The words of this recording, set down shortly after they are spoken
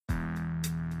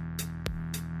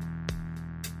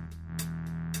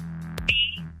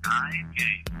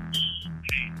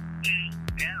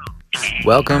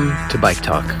Welcome to Bike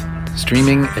Talk,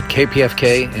 streaming at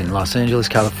KPFK in Los Angeles,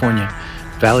 California,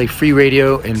 Valley Free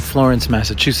Radio in Florence,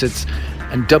 Massachusetts,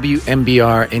 and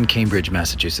WMBR in Cambridge,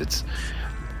 Massachusetts.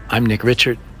 I'm Nick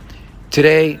Richard.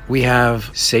 Today, we have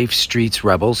Safe Streets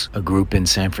Rebels, a group in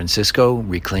San Francisco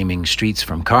reclaiming streets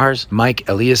from cars. Mike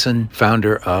Eliason,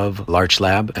 founder of Larch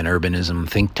Lab, an urbanism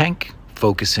think tank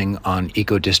focusing on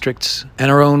eco-districts, and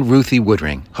our own Ruthie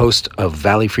Woodring, host of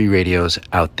Valley Free Radio's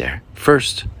Out There.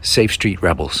 First, Safe Street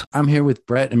Rebels. I'm here with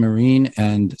Brett and Maureen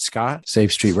and Scott,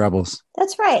 Safe Street Rebels.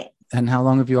 That's right. And how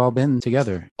long have you all been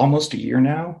together? Almost a year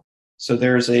now. So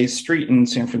there's a street in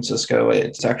San Francisco.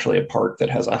 It's actually a park that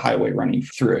has a highway running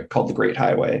through it called the Great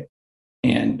Highway.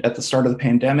 And at the start of the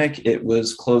pandemic, it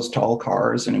was closed to all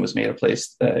cars, and it was made a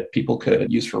place that people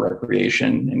could use for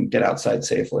recreation and get outside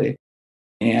safely.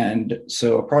 And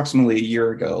so approximately a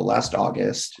year ago, last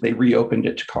August, they reopened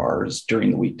it to cars during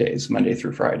the weekdays, Monday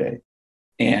through Friday.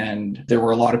 And there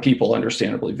were a lot of people,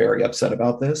 understandably, very upset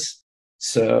about this.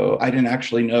 So I didn't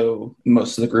actually know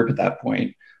most of the group at that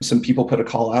point. Some people put a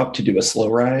call out to do a slow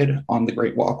ride on the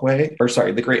Great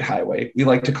the Great Highway. We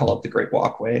like to call it the Great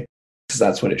Walkway because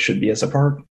that's what it should be as a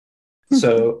park.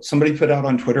 So somebody put out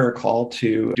on Twitter a call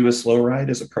to do a slow ride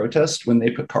as a protest when they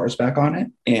put cars back on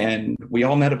it. And we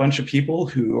all met a bunch of people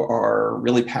who are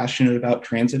really passionate about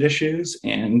transit issues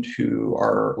and who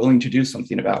are willing to do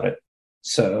something about it.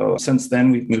 So since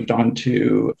then, we've moved on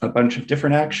to a bunch of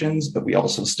different actions, but we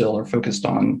also still are focused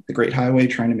on the Great Highway,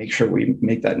 trying to make sure we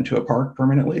make that into a park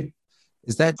permanently.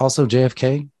 Is that also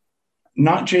JFK?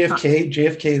 Not JFK.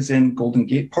 JFK is in Golden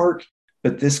Gate Park,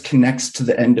 but this connects to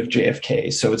the end of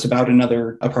JFK. So it's about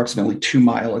another approximately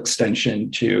 2-mile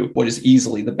extension to what is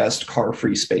easily the best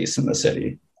car-free space in the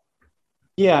city.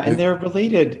 Yeah, and they're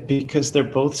related because they're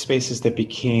both spaces that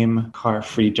became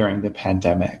car-free during the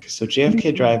pandemic. So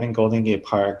JFK Drive and Golden Gate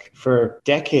Park for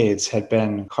decades had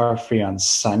been car-free on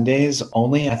Sundays,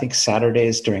 only I think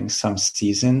Saturdays during some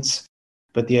seasons.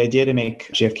 But the idea to make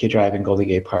JFK Drive and Golden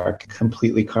Gate Park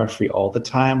completely car-free all the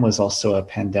time was also a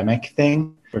pandemic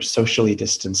thing for socially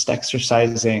distanced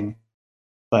exercising.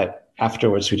 But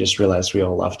afterwards, we just realized we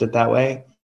all loved it that way.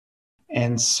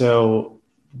 And so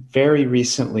very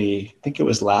recently, I think it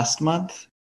was last month,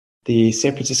 the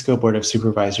San Francisco Board of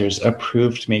Supervisors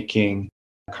approved making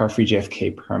car-free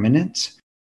JFK permanent.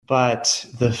 But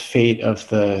the fate of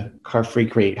the car-free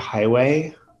Great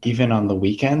Highway, even on the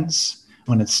weekends,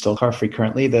 when it's still car-free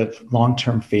currently, the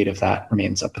long-term fate of that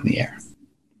remains up in the air.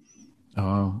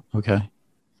 Oh, okay.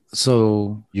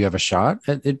 So you have a shot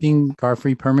at it being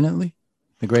car-free permanently?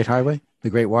 The Great Highway? The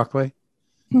Great Walkway?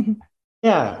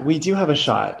 Yeah, we do have a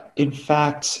shot. In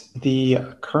fact, the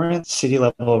current city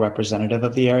level representative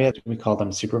of the area, we call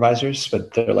them supervisors,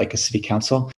 but they're like a city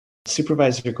council.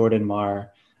 Supervisor Gordon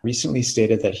Marr recently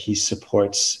stated that he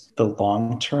supports the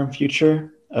long-term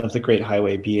future of the Great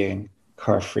Highway being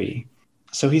car-free.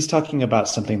 So he's talking about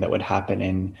something that would happen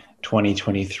in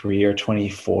 2023 or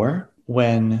 24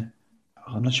 when,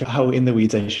 I'm not sure how in the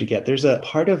weeds I should get. There's a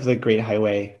part of the Great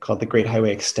Highway called the Great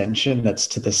Highway Extension that's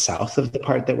to the south of the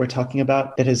part that we're talking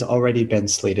about that has already been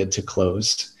slated to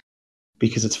close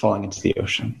because it's falling into the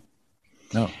ocean.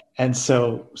 No. And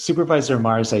so Supervisor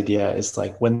Marr's idea is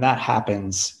like when that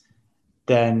happens,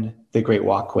 then the Great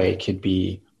Walkway could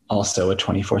be also a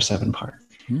 24/7 park.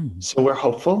 So we're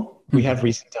hopeful. We have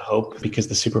reason to hope because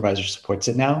the supervisor supports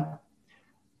it now,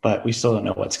 but we still don't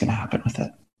know what's going to happen with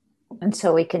it. And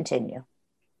so we continue.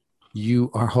 You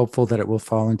are hopeful that it will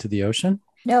fall into the ocean?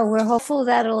 No, we're hopeful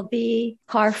that it'll be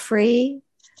car-free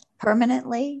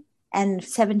permanently and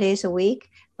 7 days a week,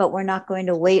 but we're not going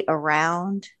to wait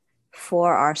around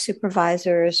for our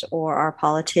supervisors or our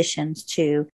politicians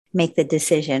to make the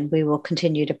decision. We will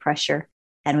continue to pressure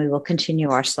and we will continue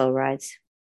our slow rides.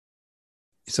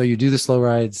 So you do the slow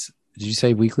rides, did you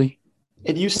say weekly?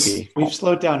 It used to be. We've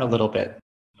slowed down a little bit.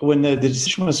 When the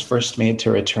decision was first made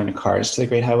to return cars to the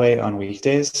Great Highway on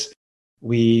weekdays,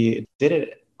 we did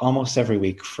it almost every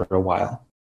week for a while.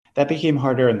 That became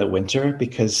harder in the winter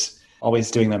because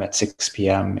always doing them at 6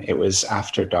 p.m., it was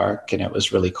after dark and it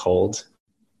was really cold.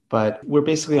 But we're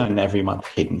basically on an every month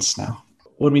cadence now.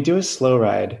 When we do a slow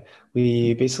ride,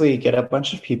 we basically get a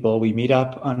bunch of people, we meet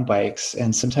up on bikes,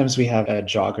 and sometimes we have a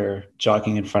jogger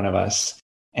jogging in front of us.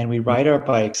 And we ride our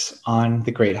bikes on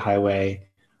the Great Highway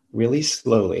really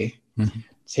slowly,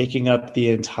 taking up the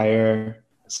entire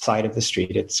side of the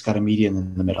street. It's got a median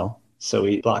in the middle. So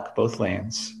we block both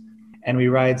lanes. And we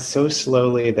ride so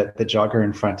slowly that the jogger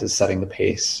in front is setting the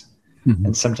pace.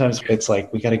 And sometimes it's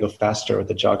like, we got to go faster or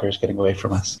the jogger is getting away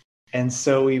from us. And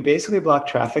so we basically block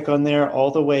traffic on there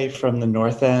all the way from the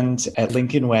north end at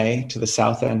Lincoln Way to the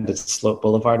south end at Slope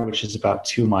Boulevard, which is about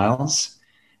 2 miles.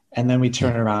 And then we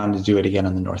turn around to do it again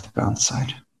on the northbound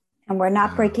side. And we're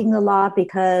not breaking the law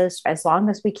because as long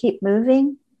as we keep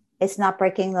moving, it's not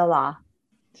breaking the law.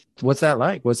 What's that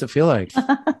like? What's it feel like?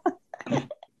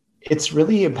 It's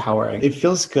really empowering. It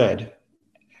feels good.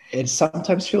 It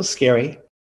sometimes feels scary.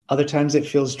 Other times it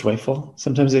feels joyful.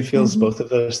 Sometimes it feels both of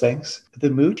those things. The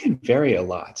mood can vary a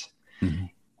lot. Mm-hmm.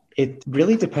 It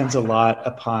really depends a lot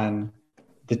upon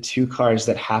the two cars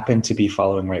that happen to be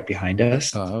following right behind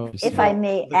us. If I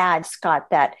may add, Scott,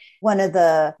 that one of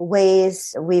the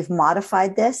ways we've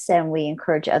modified this and we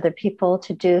encourage other people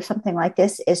to do something like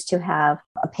this is to have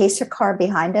a pacer car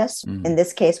behind us. In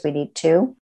this case, we need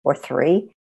 2 or 3.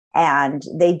 And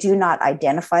they do not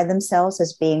identify themselves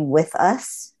as being with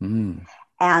us.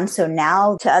 And so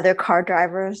now to other car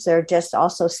drivers, they're just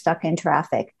also stuck in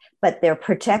traffic, but they're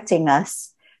protecting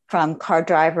us from car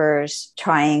drivers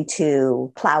trying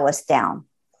to plow us down.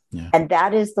 Yeah. And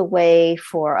that is the way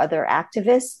for other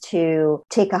activists to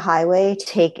take a highway,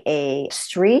 take a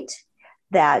street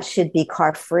that should be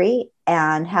car free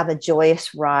and have a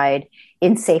joyous ride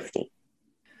in safety.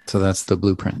 So that's the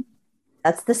blueprint.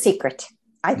 That's the secret.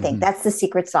 I think that's the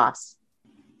secret sauce.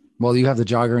 Well, you have the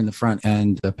jogger in the front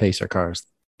and the pacer cars.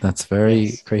 That's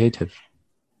very creative.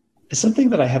 Something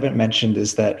that I haven't mentioned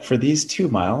is that for these 2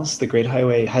 miles, the Great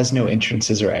Highway has no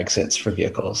entrances or exits for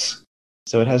vehicles.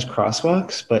 So it has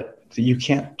crosswalks, but you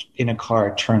can't in a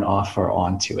car turn off or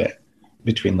onto it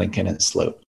between Lincoln and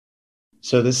Slope.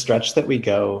 So this stretch that we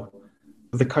go,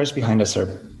 the cars behind us are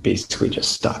basically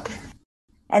just stuck.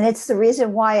 And it's the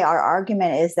reason why our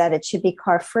argument is that it should be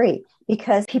car free,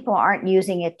 because people aren't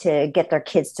using it to get their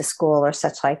kids to school or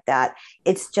such like that.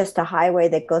 It's just a highway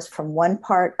that goes from one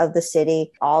part of the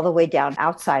city all the way down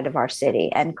outside of our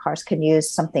city, and cars can use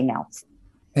something else.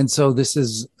 And so this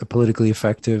is a politically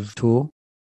effective tool?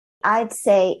 I'd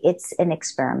say it's an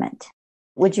experiment.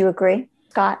 Would you agree,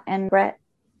 Scott and Brett?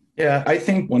 Yeah, I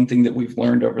think one thing that we've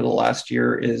learned over the last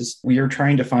year is we are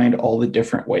trying to find all the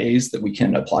different ways that we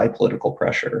can apply political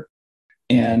pressure.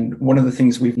 And one of the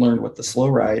things we've learned with the Slow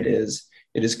Ride is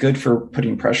it is good for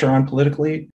putting pressure on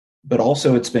politically, but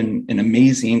also it's been an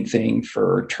amazing thing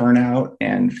for turnout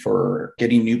and for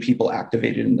getting new people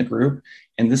activated in the group.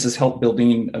 And this has helped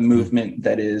building a movement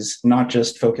that is not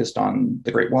just focused on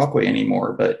the Great Walkway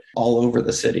anymore, but all over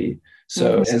the city.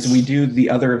 So as we do the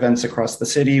other events across the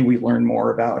city, we learn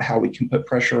more about how we can put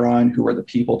pressure on, who are the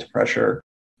people to pressure,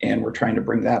 and we're trying to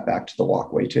bring that back to the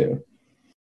walkway too.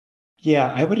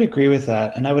 Yeah, I would agree with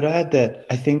that. And I would add that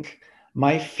I think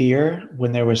my fear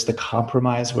when there was the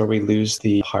compromise where we lose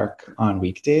the park on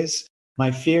weekdays,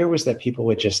 my fear was that people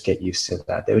would just get used to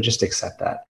that. They would just accept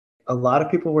that. A lot of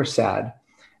people were sad.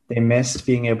 They missed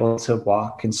being able to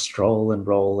walk and stroll and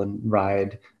roll and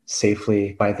ride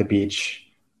safely by the beach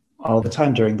all the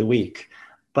time during the week.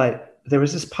 But there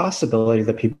was this possibility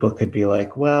that people could be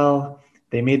like, well,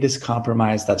 they made this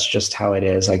compromise. That's just how it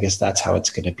is. I guess that's how it's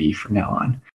going to be from now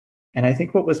on. And I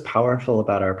think what was powerful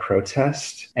about our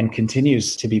protest and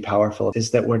continues to be powerful is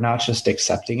that we're not just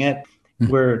accepting it.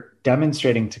 We're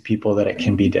demonstrating to people that it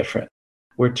can be different.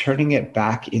 We're turning it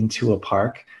back into a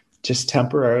park just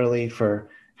temporarily for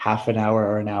half an hour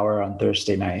or an hour on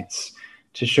Thursday nights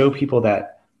to show people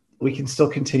that we can still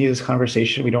continue this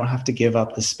conversation. We don't have to give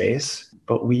up the space,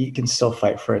 but we can still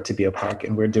fight for it to be a park.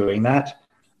 And we're doing that.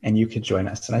 And you could join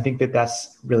us. And I think that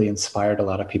that's really inspired a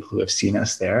lot of people who have seen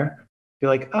us there. Be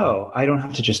like, oh, I don't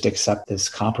have to just accept this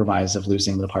compromise of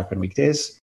losing the park on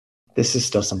weekdays. This is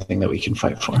still something that we can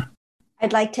fight for.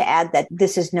 I'd like to add that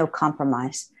this is no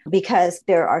compromise because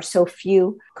there are so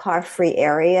few car-free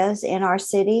areas in our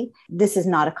city. This is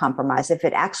not a compromise. If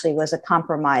it actually was a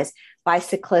compromise,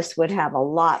 bicyclists would have a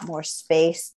lot more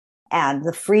space and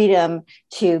the freedom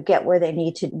to get where they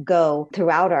need to go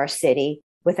throughout our city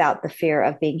without the fear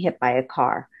of being hit by a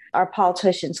car. Our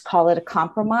politicians call it a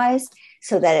compromise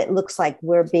so that it looks like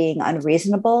we're being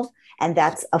unreasonable, and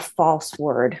that's a false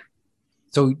word.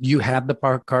 So you had the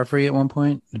park car free at one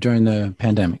point during the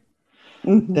pandemic?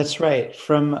 Mm-hmm. That's right.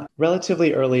 From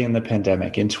relatively early in the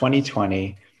pandemic in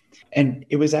 2020. And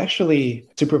it was actually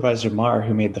Supervisor Marr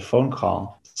who made the phone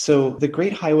call. So the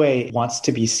Great Highway wants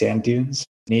to be sand dunes.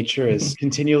 Nature is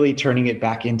continually turning it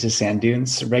back into sand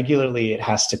dunes. Regularly, it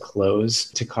has to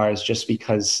close to cars just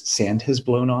because sand has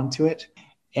blown onto it.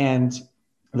 And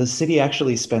the city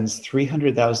actually spends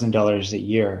 $300,000 a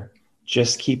year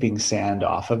just keeping sand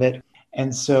off of it.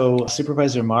 And so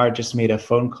Supervisor Marr just made a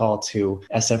phone call to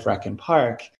SF Rec and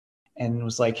Park and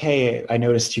was like, hey, I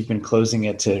noticed you've been closing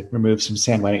it to remove some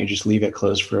sand. Why don't you just leave it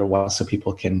closed for a while so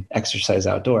people can exercise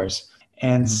outdoors?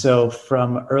 And so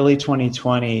from early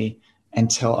 2020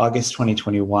 until August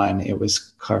 2021, it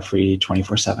was car-free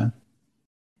 24/7.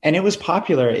 And it was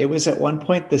popular. It was at one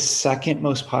point the second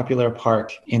most popular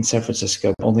park in San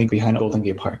Francisco, only behind Golden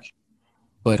Gate Park.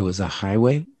 But it was a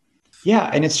highway? Yeah,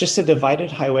 and it's just a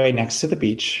divided highway next to the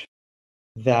beach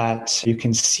that you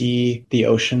can see the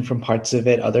ocean from parts of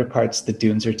it. Other parts, the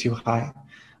dunes are too high,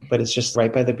 but it's just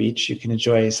right by the beach. You can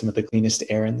enjoy some of the cleanest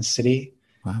air in the city.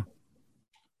 Wow.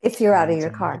 If you're out of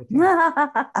your car.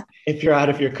 If you're out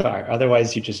of your car.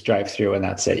 Otherwise, you just drive through and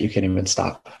that's it. You can't even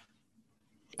stop.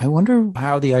 I wonder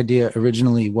how the idea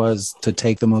originally was to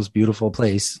take the most beautiful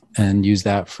place and use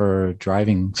that for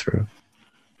driving through.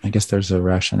 I guess there's a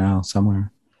rationale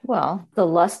somewhere. Well, the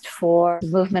lust for the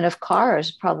movement of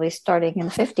cars probably starting in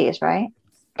the 50s, right?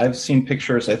 I've seen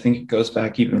pictures. I think it goes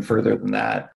back even further than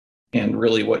that. And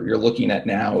really what you're looking at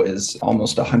now is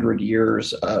almost 100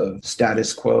 years of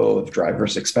status quo of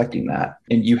drivers expecting that.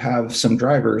 And you have some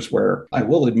drivers where I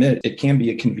will admit it can be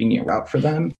a convenient route for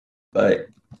them, but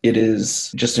it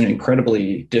is just an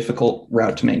incredibly difficult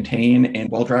route to maintain. And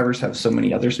while drivers have so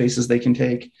many other spaces they can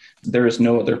take, there is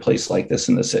no other place like this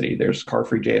in the city. There's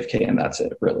car-free JFK, and that's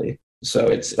it, really. So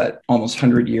it's that almost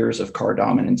 100 years of car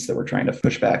dominance that we're trying to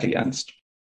push back against.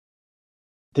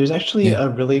 There's actually a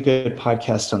really good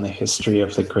podcast on the history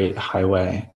of the Great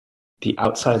Highway. The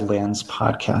Outside Lands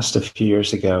podcast a few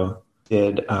years ago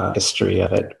did a history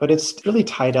of it, but it's really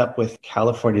tied up with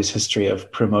California's history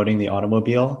of promoting the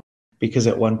automobile. Because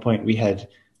at one point we had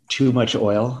too much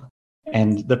oil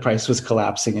and the price was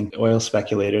collapsing and oil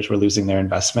speculators were losing their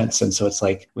investments. And so it's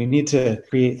like, we need to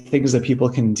create things that people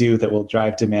can do that will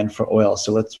drive demand for oil.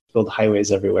 So let's build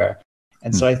highways everywhere.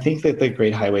 And so I think that the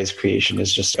Great Highways creation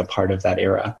is just a part of that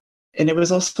era. And it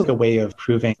was also a way of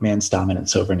proving man's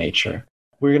dominance over nature.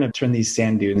 We're going to turn these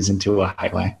sand dunes into a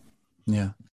highway.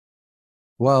 Yeah.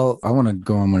 Well, I want to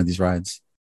go on one of these rides.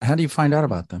 How do you find out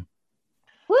about them?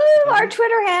 Woo, our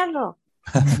Twitter handle.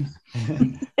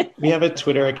 We have a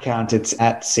Twitter account. It's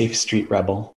at Safe Street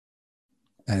Rebel.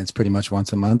 And it's pretty much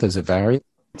once a month. Does it vary?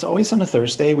 It's always on a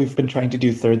Thursday. We've been trying to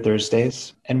do third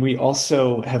Thursdays. And we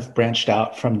also have branched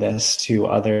out from this to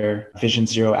other Vision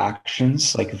Zero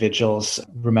actions, like vigils,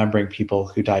 remembering people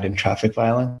who died in traffic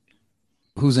violence.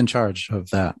 Who's in charge of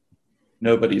that?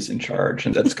 Nobody's in charge.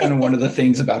 And that's kind of one of the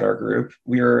things about our group.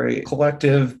 We are a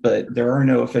collective, but there are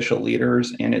no official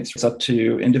leaders. And it's up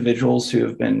to individuals who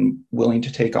have been willing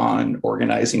to take on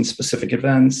organizing specific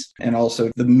events and also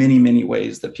the many, many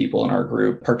ways that people in our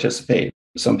group participate.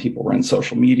 Some people run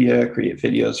social media, create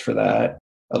videos for that.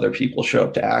 Other people show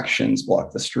up to actions,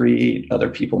 block the street. Other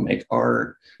people make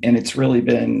art. And it's really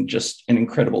been just an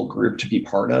incredible group to be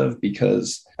part of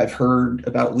because I've heard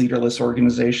about leaderless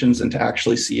organizations and to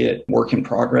actually see it work in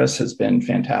progress has been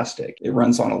fantastic. It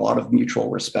runs on a lot of mutual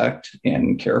respect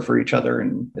and care for each other.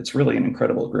 And it's really an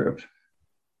incredible group.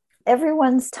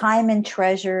 Everyone's time and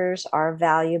treasures are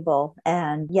valuable.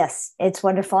 And yes, it's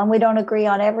wonderful. And we don't agree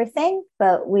on everything,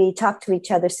 but we talk to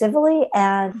each other civilly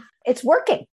and it's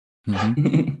working.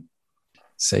 Mm-hmm.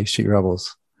 Safe Street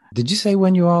Rebels. Did you say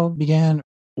when you all began?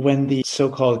 When the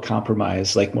so-called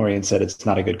compromise, like Maureen said, it's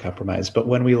not a good compromise, but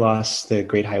when we lost the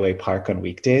Great Highway Park on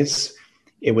weekdays,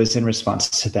 it was in response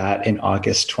to that in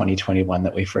August 2021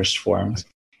 that we first formed.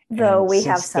 Though we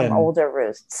have some older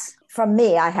roots. From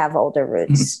me, I have older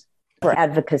roots for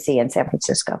advocacy in San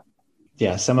Francisco.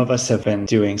 Yeah, some of us have been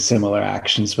doing similar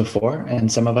actions before,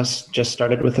 and some of us just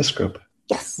started with this group.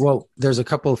 Yes. Well, there's a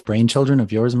couple of brainchildren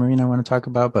of yours, Maureen, I want to talk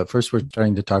about, but first we're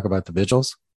starting to talk about the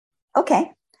vigils.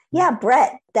 Okay. Yeah,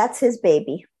 Brett, that's his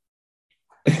baby.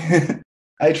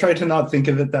 I try to not think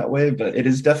of it that way, but it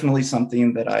is definitely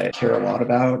something that I care a lot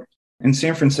about. In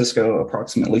San Francisco,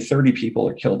 approximately 30 people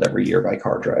are killed every year by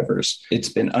car drivers. It's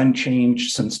been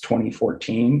unchanged since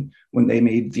 2014 when they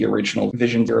made the original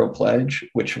Vision Zero pledge,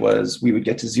 which was we would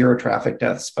get to zero traffic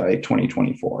deaths by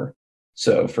 2024.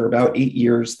 So for about 8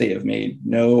 years, they have made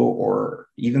no, or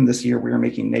even this year, we are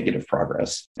making negative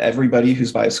progress. Everybody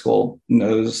who's bicycle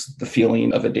knows the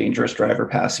feeling of a dangerous driver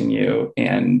passing you.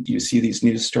 And you see these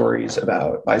news stories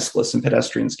about bicyclists and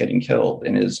pedestrians getting killed,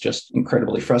 and it is just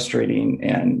incredibly frustrating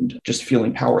and just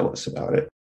feeling powerless about it.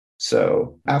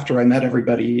 So after I met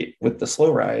everybody with the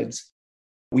slow rides,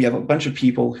 we have a bunch of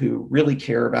people who really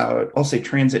care about, I'll say,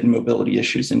 transit and mobility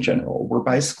issues in general. We're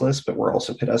bicyclists, but we're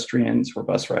also pedestrians, we're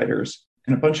bus riders,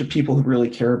 and a bunch of people who really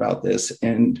care about this.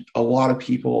 And a lot of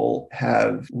people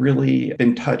have really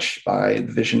been touched by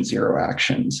the Vision Zero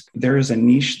actions. There is a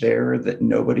niche there that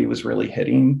nobody was really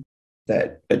hitting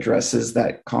that addresses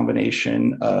that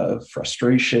combination of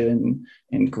frustration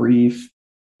and grief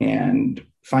and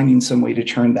finding some way to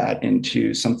turn that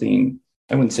into something,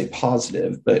 I wouldn't say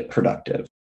positive, but productive.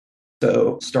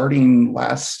 So starting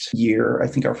last year, I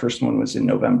think our first one was in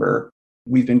November,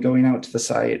 we've been going out to the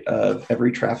site of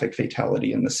every traffic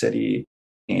fatality in the city,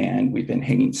 and we've been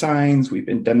hanging signs, we've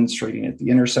been demonstrating at the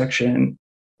intersection.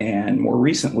 And more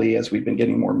recently, as we've been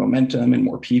getting more momentum and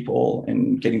more people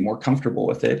and getting more comfortable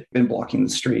with it, been blocking the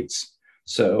streets.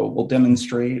 So we'll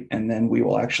demonstrate, and then we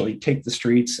will actually take the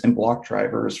streets and block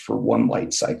drivers for one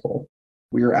light cycle.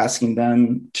 We are asking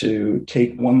them to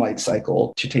take one light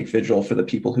cycle to take vigil for the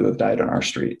people who have died on our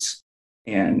streets.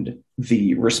 And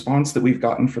the response that we've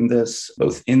gotten from this,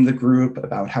 both in the group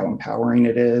about how empowering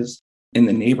it is, in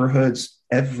the neighborhoods,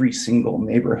 every single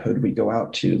neighborhood we go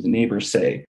out to, the neighbors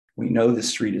say, we know this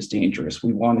street is dangerous.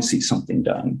 We want to see something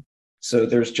done. So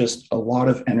there's just a lot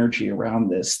of energy around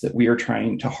this that we are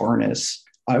trying to harness.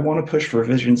 I want to push for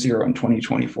Vision Zero in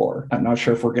 2024. I'm not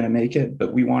sure if we're going to make it,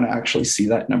 but we want to actually see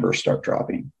that number start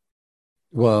dropping.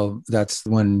 Well, that's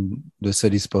when the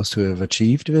city's supposed to have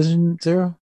achieved Vision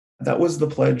Zero? That was the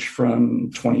pledge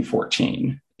from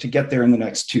 2014. To get there in the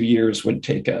next 2 years would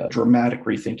take a dramatic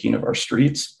rethinking of our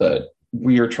streets, but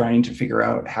we are trying to figure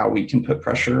out how we can put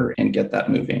pressure and get that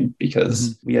moving,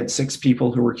 because we had 6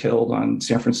 people who were killed on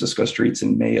San Francisco streets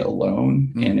in May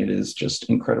alone. And it is just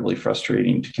incredibly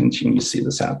frustrating to continue to see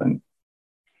this happen.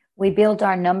 We build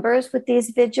our numbers with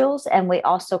these vigils, and we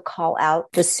also call out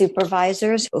the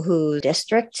supervisors whose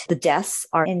district the deaths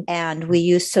are in, and we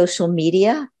use social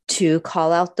media to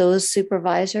call out those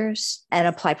supervisors and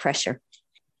apply pressure.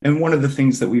 And one of the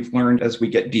things that we've learned as we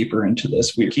get deeper into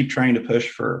this, we keep trying to push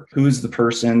for who's the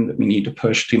person that we need to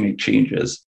push to make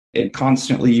changes. And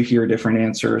constantly you hear different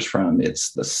answers from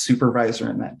it's the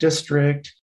supervisor in that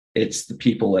district, it's the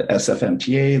people at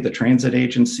SFMTA, the transit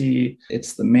agency,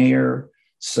 it's the mayor.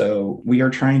 So we are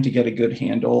trying to get a good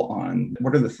handle on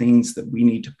what are the things that we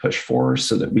need to push for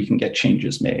so that we can get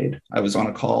changes made. I was on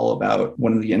a call about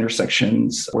one of the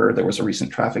intersections where there was a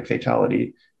recent traffic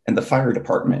fatality, and the fire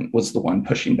department was the one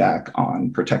pushing back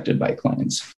on protected bike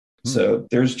lanes. So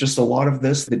there's just a lot of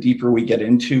this. The deeper we get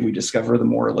into, we discover the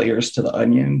more layers to the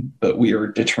onion, but we are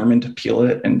determined to peel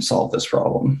it and solve this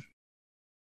problem.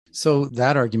 So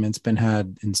that argument's been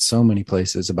had in so many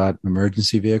places about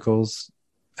emergency vehicles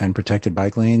and protected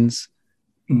bike lanes.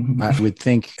 I would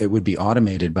think it would be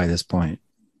automated by this point.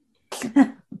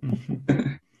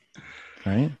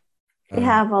 Right? We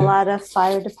have a lot of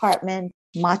fire department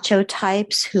macho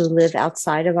types who live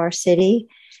outside of our city,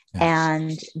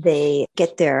 and they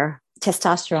get their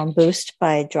testosterone boost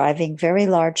by driving very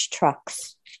large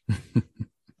trucks.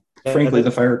 Frankly,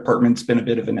 the fire department's been a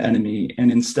bit of an enemy. And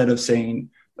instead of saying,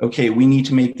 okay, we need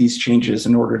to make these changes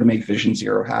in order to make Vision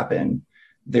Zero happen,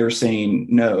 they're saying,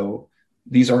 no,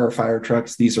 these are our fire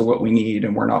trucks. These are what we need.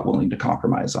 And we're not willing to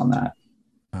compromise on that.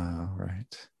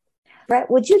 Right. Brett,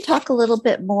 would you talk a little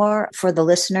bit more for the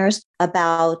listeners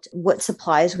about what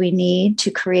supplies we need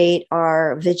to create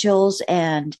our vigils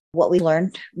and what we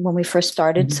learned when we first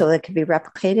started so it could be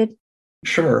replicated?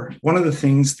 Sure. One of the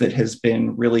things that has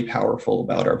been really powerful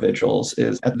about our vigils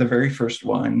is at the very first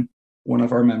one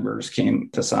of our members came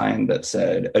to sign that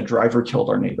said, a driver killed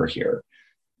our neighbor here.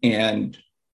 And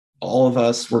all of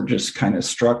us were just kind of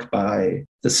struck by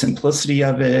the simplicity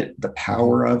of it, the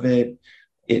power of it.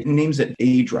 It names it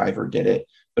a driver did it,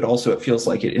 but also it feels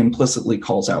like it implicitly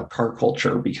calls out car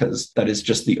culture, because that is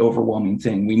just the overwhelming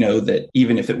thing. We know that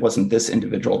even if it wasn't this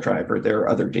individual driver, there are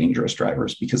other dangerous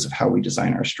drivers because of how we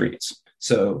design our streets.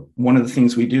 So one of the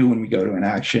things we do when we go to an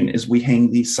action is we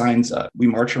hang these signs up. We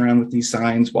march around with these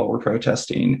signs while we're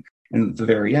protesting. And at the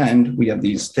very end, we have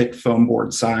these thick foam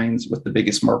board signs with the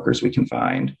biggest markers we can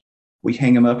find. We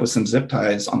hang them up with some zip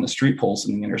ties on the street poles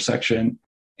in the intersection.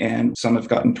 And some have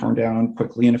gotten torn down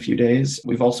quickly in a few days.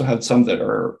 We've also had some that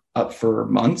are up for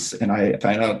months. And I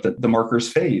find out that the markers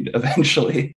fade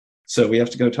eventually. So we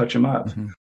have to go touch them up.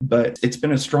 But it's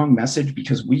been a strong message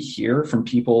because we hear from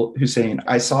people who saying,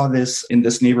 I saw this in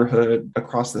this neighborhood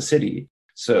across the city.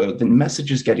 So the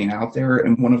message is getting out there.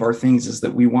 And one of our things is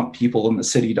that we want people in the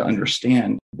city to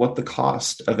understand what the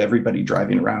cost of everybody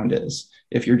driving around is.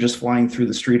 If you're just flying through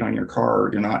the street on your car,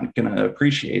 you're not going to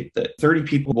appreciate that 30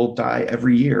 people will die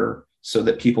every year so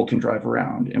that people can drive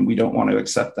around. And we don't want to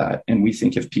accept that. And we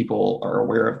think if people are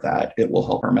aware of that, it will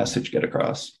help our message get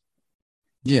across.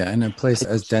 Yeah. In a place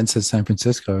as dense as San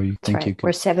Francisco, you think you could.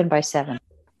 We're 7 by 7.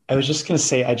 I was just going to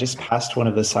say, I just passed one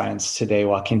of the signs today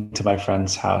walking to my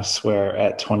friend's house where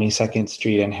at 22nd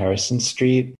Street and Harrison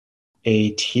Street,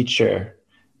 a teacher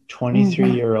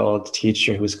 23-year-old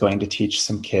teacher who was going to teach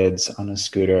some kids on a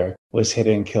scooter was hit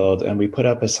and killed. And we put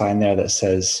up a sign there that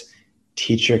says,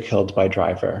 teacher killed by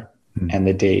driver, and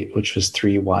the date, which was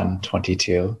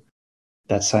 3/1/22.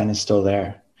 That sign is still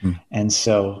there. And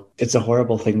so it's a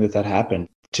horrible thing that happened,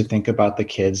 to think about the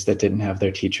kids that didn't have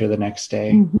their teacher the next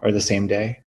day or the same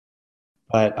day.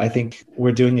 But I think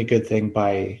we're doing a good thing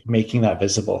by making that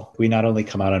visible. We not only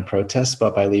come out and protest,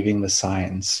 but by leaving the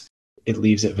signs, it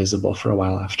leaves it visible for a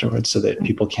while afterwards so that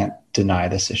people can't deny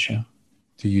this issue.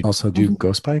 Do you also do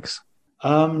ghost bikes?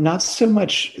 Not so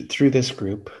much through this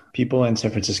group. People in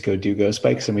San Francisco do ghost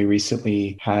bikes, and we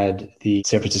recently had the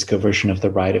San Francisco version of the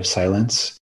Ride of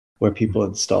Silence, where people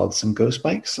installed some ghost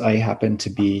bikes. I happened to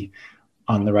be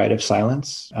on the Ride of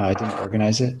Silence. I didn't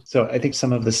organize it. So I think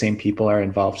some of the same people are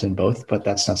involved in both, but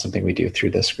that's not something we do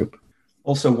through this group.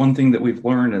 Also, one thing that we've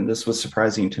learned, and this was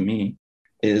surprising to me,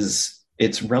 is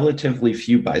it's relatively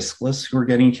few bicyclists who are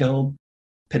getting killed.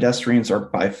 Pedestrians are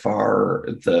by far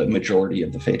the majority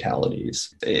of the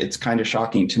fatalities. It's kind of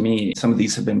shocking to me. Some of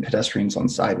these have been pedestrians on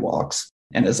sidewalks.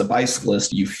 And as a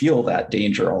bicyclist, you feel that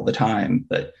danger all the time.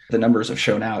 But the numbers have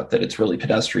shown out that it's really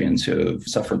pedestrians who have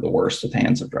suffered the worst at the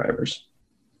hands of drivers.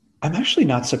 I'm actually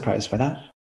not surprised by that,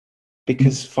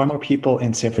 because far more people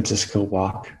in San Francisco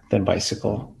walk than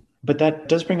bicycle. But that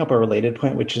does bring up a related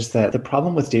point, which is that the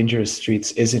problem with dangerous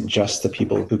streets isn't just the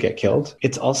people who get killed.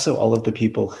 It's also all of the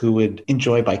people who would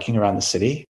enjoy biking around the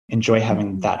city, enjoy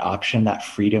having that option, that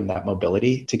freedom, that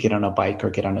mobility to get on a bike or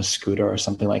get on a scooter or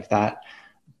something like that,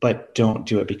 but don't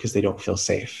do it because they don't feel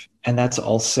safe. And that's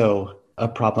also a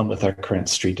problem with our current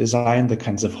street design, the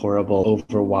kinds of horrible,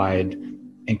 over-wide,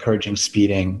 encouraging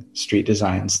speeding street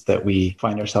designs that we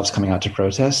find ourselves coming out to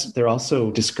protest. They're also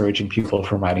discouraging people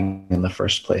from riding in the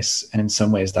first place. And in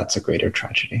some ways, that's a greater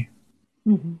tragedy.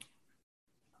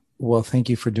 Well, thank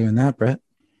you for doing that, Brett,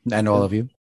 and all of you.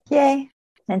 Yay.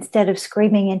 Instead of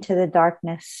screaming into the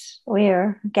darkness,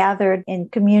 we're gathered in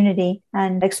community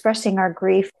and expressing our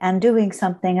grief and doing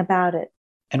something about it.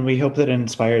 And we hope that it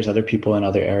inspires other people in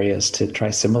other areas to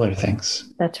try similar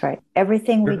things. That's right.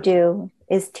 Everything we do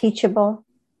is teachable,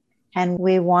 and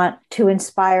we want to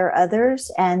inspire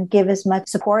others and give as much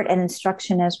support and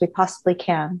instruction as we possibly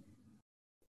can.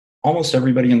 Almost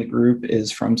everybody in the group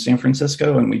is from San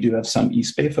Francisco, and we do have some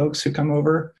East Bay folks who come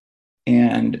over.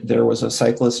 And there was a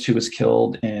cyclist who was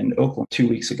killed in Oakland 2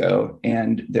 weeks ago,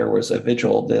 and there was a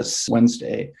vigil this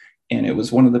Wednesday. And it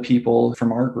was one of the people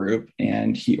from our group,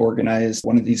 and he organized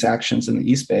one of these actions in the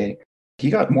East Bay. He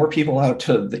got more people out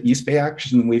to the East Bay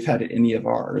action than we've had at any of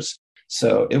ours.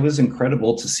 So it was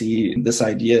incredible to see this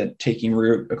idea taking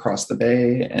root across the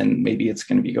Bay, and maybe it's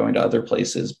going to be going to other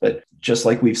places. But just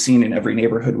like we've seen in every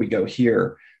neighborhood we go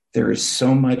here, there is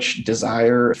so much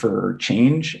desire for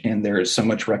change, and there is so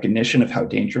much recognition of how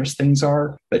dangerous things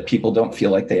are, but people don't feel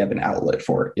like they have an outlet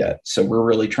for it yet. So we're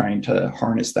really trying to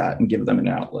harness that and give them an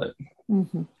outlet.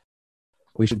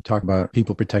 We should talk about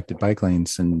people-protected bike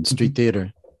lanes and street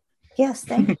theater. Yes,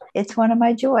 thank you. It's one of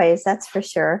my joys, that's for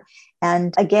sure.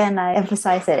 And again, I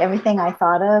emphasize that everything I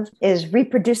thought of is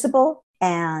reproducible,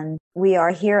 and we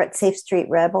are here at Safe Street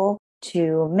Rebel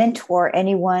to mentor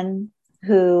anyone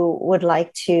who would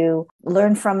like to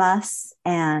learn from us,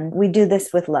 and we do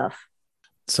this with love.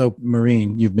 So,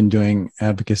 Maureen, you've been doing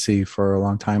advocacy for a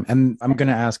long time, and I'm going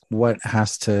to ask what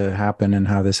has to happen and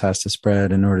how this has to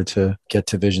spread in order to get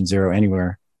to Vision Zero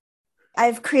anywhere.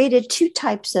 I've created two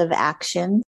types of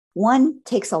action. One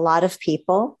takes a lot of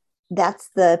people. That's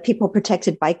the People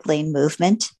Protected Bike Lane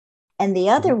movement. And the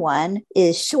other one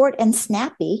is short and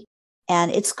snappy, and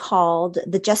it's called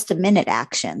the Just a Minute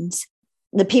Actions.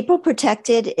 The People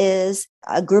Protected is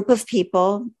a group of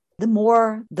people. The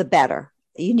more, the better.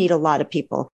 You need a lot of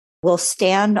people. We'll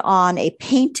stand on a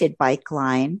painted bike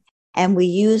line, and we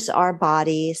use our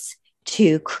bodies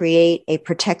to create a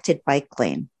protected bike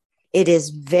lane. It is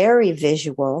very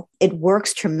visual. It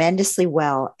works tremendously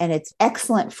well, and it's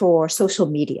excellent for social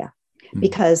media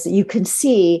because you can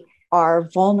see our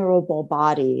vulnerable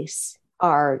bodies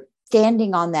are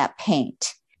standing on that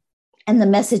paint. And the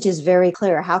message is very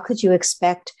clear. How could you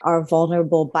expect our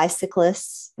vulnerable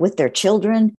bicyclists with their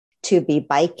children to be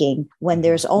biking when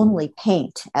there's only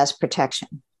paint as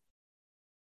protection?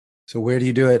 So where do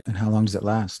you do it, and how long does it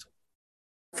last?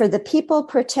 For the People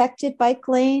Protected Bike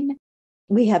Lane,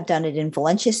 we have done it in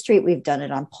Valencia Street. We've done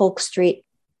it on Polk Street.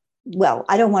 Well,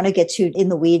 I don't want to get too in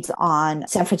the weeds on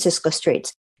San Francisco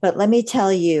streets, but let me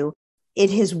tell you, it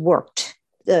has worked.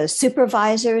 The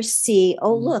supervisors see,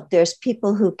 oh, look, there's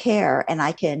people who care, and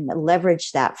I can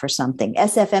leverage that for something.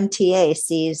 SFMTA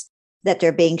sees that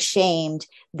they're being shamed,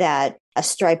 that a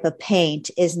stripe of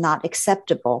paint is not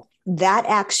acceptable. That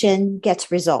action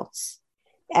gets results.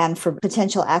 And for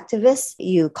potential activists,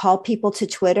 you call people to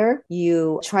Twitter.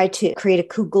 You try to create a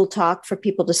Google Doc for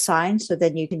people to sign so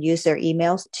then you can use their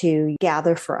emails to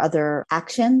gather for other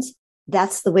actions.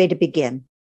 That's the way to begin.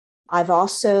 I've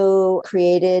also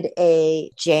created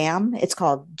a jam. It's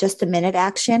called Just a Minute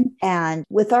Action. And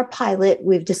with our pilot,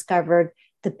 we've discovered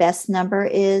the best number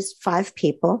is 5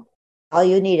 people. All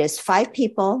you need is 5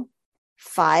 people,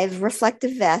 5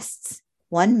 reflective vests,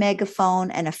 1 megaphone,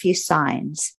 and a few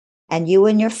signs. And you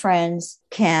and your friends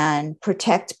can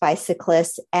protect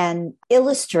bicyclists and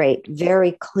illustrate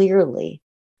very clearly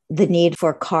the need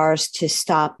for cars to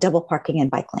stop double parking in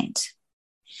bike lanes.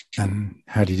 And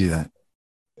how do you do that?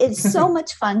 It's so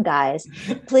much fun, guys.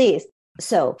 Please.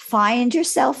 So find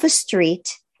yourself a street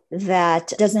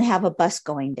that doesn't have a bus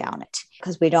going down it,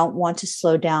 because we don't want to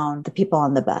slow down the people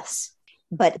on the bus.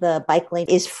 But the bike lane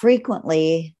is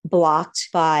frequently blocked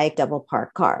by double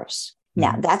parked cars.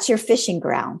 Now, that's your fishing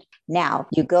ground. Now,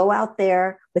 you go out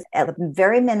there with a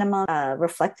very minimum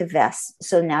reflective vest.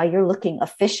 So now you're looking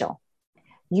official.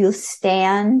 You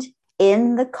stand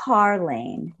in the car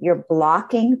lane. You're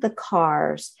blocking the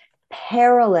cars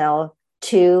parallel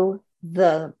to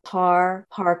the car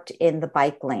parked in the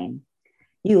bike lane.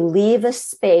 You leave a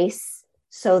space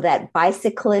so that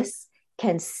bicyclists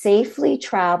can safely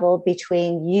travel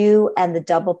between you and the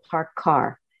double parked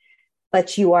car,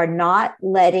 but you are not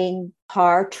letting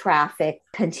car traffic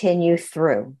continue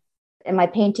through. Am I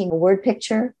painting a word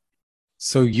picture?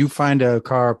 So you find a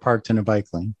car parked in a bike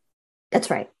lane. That's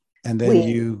right. And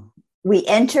then we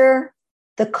enter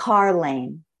the car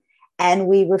lane and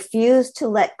we refuse to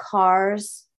let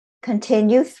cars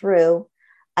continue through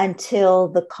until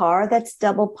the car that's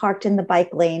double parked in the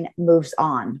bike lane moves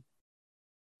on.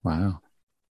 Wow.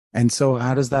 And so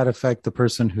how does that affect the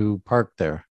person who parked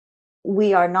there?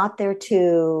 We are not there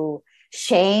to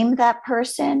shame that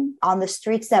person on the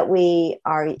streets that we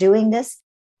are doing this.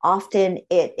 Often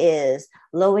it is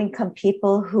low-income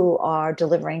people who are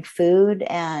delivering food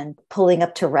and pulling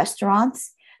up to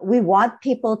restaurants. We want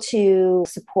people to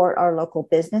support our local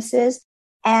businesses,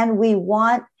 and we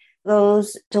want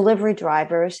those delivery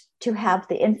drivers to have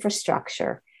the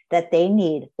infrastructure that they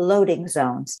need, loading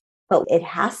zones. But it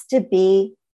has to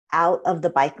be out of the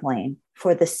bike lane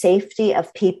for the safety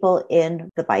of people in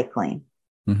the bike lane.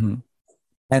 Mm-hmm.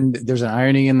 And there's an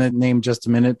irony in the name Just a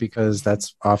Minute, because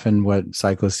that's often what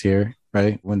cyclists hear,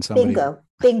 right? When somebody...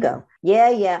 Bingo.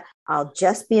 Yeah. I'll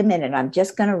just be a minute. I'm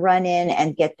just going to run in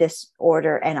and get this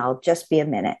order and I'll just be a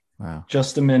minute. Wow.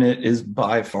 Just a Minute is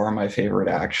by far my favorite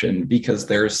action because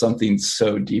there's something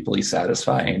so deeply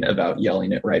satisfying about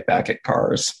yelling it right back at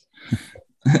cars.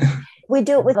 We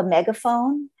do it with a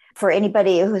megaphone. For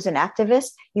anybody who's an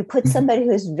activist, you put somebody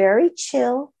who's very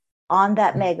chill on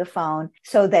that megaphone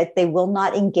so that they will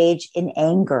not engage in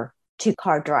anger to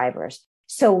car drivers.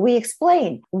 So we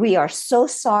explain, we are so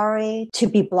sorry to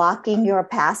be blocking your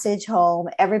passage home.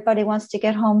 Everybody wants to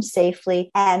get home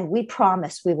safely. And we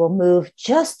promise we will move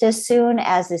just as soon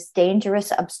as this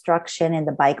dangerous obstruction in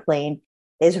the bike lane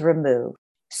is removed.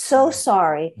 So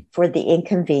sorry for the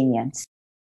inconvenience.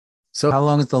 So how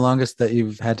long is the longest that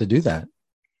you've had to do that?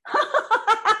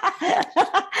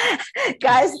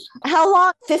 Guys, how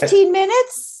long? 15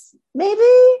 minutes, maybe?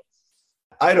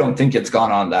 I don't think it's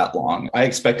gone on that long. I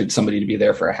expected somebody to be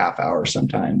there for a half hour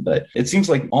sometime, but it seems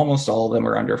like almost all of them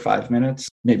are under 5 minutes.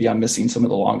 Maybe I'm missing some of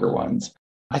the longer ones.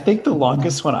 I think the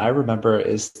longest one I remember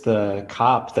is the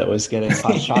cop that was getting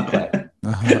hot chocolate.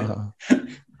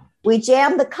 We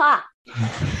jammed the cop.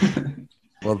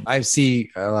 Well, I see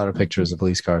a lot of pictures of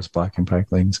police cars blocking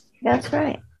bike lanes. That's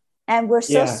right. And we're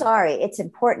so sorry. It's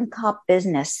important cop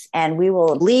business. And we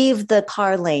will leave the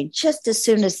car lane just as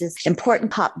soon as this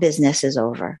important cop business is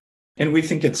over. And we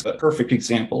think it's a perfect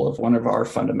example of one of our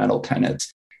fundamental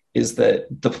tenets is that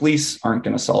the police aren't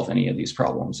going to solve any of these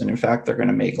problems. And in fact, they're going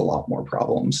to make a lot more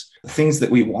problems. Things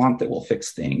that we want that will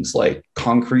fix things like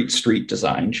concrete street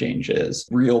design changes,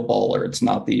 real bollards,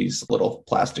 not these little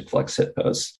plastic flex hit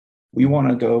posts. We want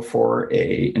to go for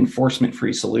a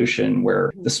enforcement-free solution where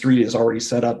the street is already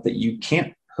set up that you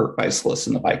can't hurt bicyclists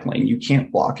in the bike lane. You can't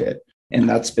block it. And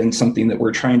that's been something that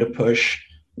we're trying to push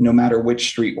no matter which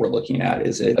street we're looking at.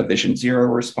 Is it a Vision Zero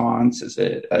response? Is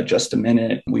it Just a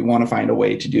Minute? We want to find a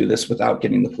way to do this without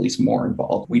getting the police more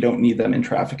involved. We don't need them in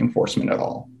traffic enforcement at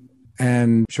all.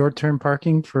 And short-term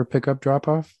parking for pickup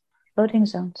drop-off? Loading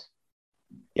zones.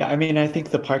 Yeah, I mean, I think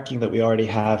the parking that we already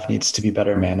have needs to be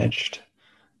better managed.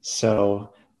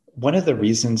 So One of the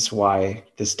reasons why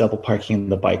this double parking in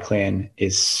the bike lane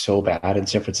is so bad in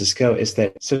San Francisco is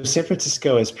that, so San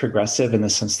Francisco is progressive in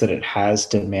the sense that it has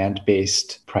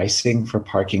demand-based pricing for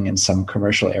parking in some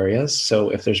commercial areas. So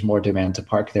if there's more demand to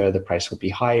park there, the price will be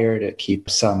higher to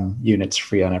keep some units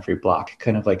free on every block,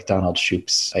 kind of like Donald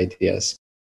Shoup's ideas.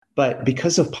 But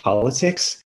because of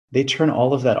politics, they turn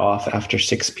all of that off after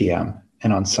 6 p.m.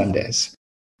 and on Sundays.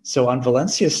 So on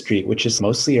Valencia Street, which is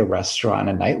mostly a restaurant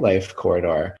and nightlife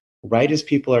corridor, right as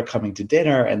people are coming to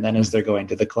dinner and then as they're going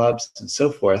to the clubs and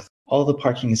so forth, all the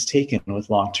parking is taken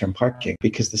with long-term parking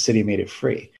because the city made it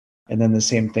free. And then the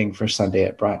same thing for Sunday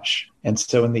at brunch. And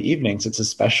so in the evenings, it's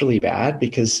especially bad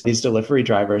because these delivery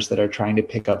drivers that are trying to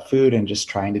pick up food and just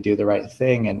trying to do the right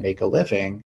thing and make a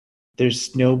living,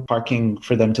 there's no parking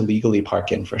for them to legally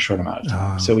park in for a short amount of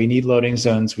time. So we need loading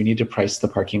zones. We need to price the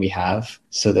parking we have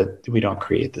so that we don't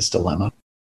create this dilemma.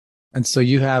 And so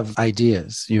you have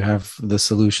ideas, you have the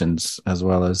solutions as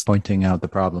well as pointing out the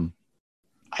problem.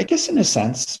 I guess in a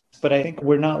sense, but I think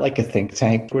we're not like a think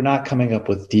tank. We're not coming up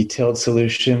with detailed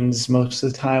solutions most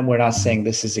of the time. We're not saying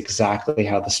this is exactly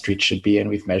how the street should be and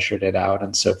we've measured it out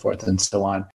and so forth and so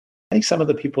on. I think some of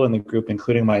the people in the group,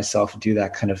 including myself, do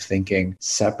that kind of thinking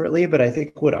separately. But I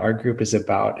think what our group is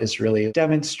about is really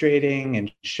demonstrating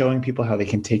and showing people how they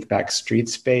can take back street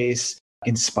space,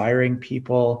 inspiring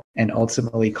people, and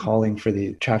ultimately calling for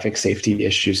the traffic safety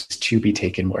issues to be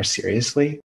taken more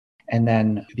seriously. And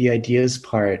then the ideas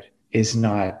part is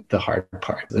not the hard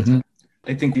part. Mm-hmm.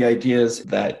 I think the idea is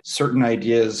that certain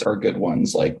ideas are good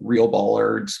ones, like real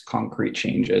bollards, concrete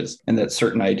changes, and that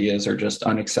certain ideas are just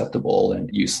unacceptable and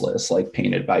useless, like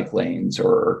painted bike lanes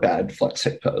or bad flex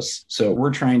hit posts. So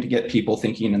we're trying to get people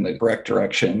thinking in the correct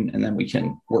direction, and then we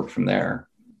can work from there.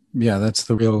 Yeah, that's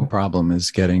the real problem,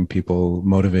 is getting people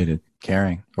motivated,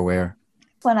 caring, aware.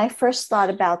 When I first thought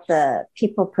about the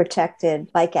people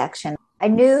protected bike action, I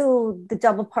knew the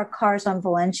double park cars on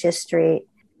Valencia Street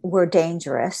were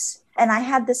dangerous. And I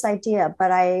had this idea,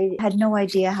 but I had no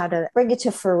idea how to bring it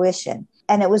to fruition.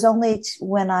 And it was only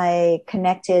when I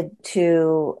connected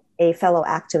to a fellow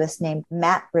activist named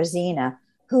Matt Brazina,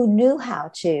 who knew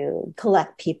how to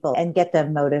collect people and get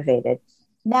them motivated.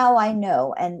 Now I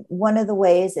know. And one of the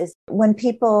ways is when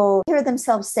people hear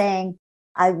themselves saying,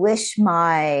 I wish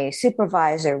my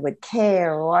supervisor would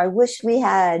care, or I wish we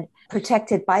had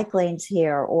protected bike lanes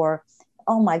here, or,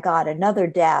 oh my God, another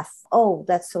death. Oh,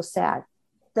 that's so sad.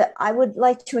 That I would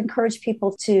like to encourage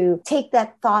people to take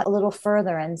that thought a little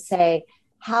further and say,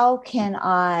 how can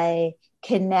I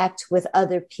connect with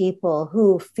other people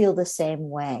who feel the same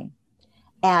way?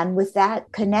 And with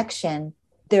that connection,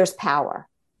 there's power.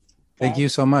 Thank you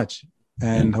so much.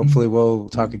 And hopefully we'll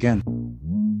talk again.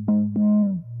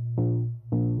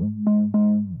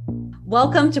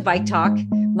 Welcome to Bike Talk.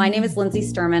 My name is Lindsay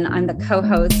Sturman. I'm the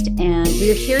co-host, and we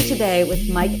are here today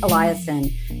with Mike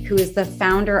Eliason, who is the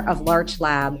founder of Larch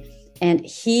Lab. And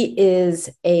he is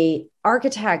an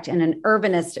architect and an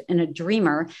urbanist and a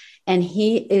dreamer. And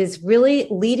he is really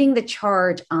leading the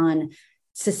charge on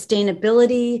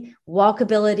sustainability,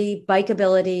 walkability,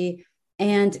 bikeability,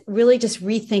 and really just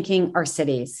rethinking our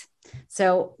cities.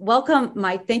 So welcome,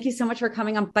 Mike. Thank you so much for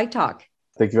coming on Bike Talk.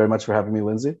 Thank you very much for having me,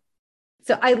 Lindsay.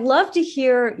 So I'd love to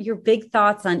hear your big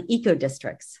thoughts on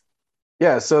eco-districts.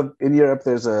 Yeah, so in Europe,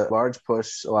 there's a large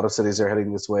push. A lot of cities are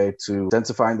heading this way to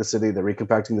densifying the city, they're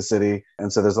recompacting the city.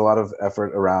 And so there's a lot of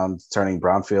effort around turning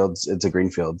brownfields into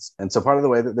greenfields. And so part of the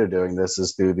way that they're doing this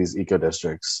is through these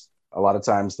eco-districts. A lot of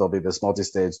times there'll be this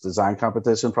multi-stage design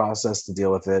competition process to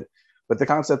deal with it. But the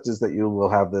concept is that you will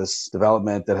have this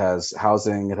development that has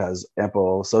housing, it has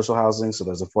ample social housing, so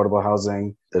there's affordable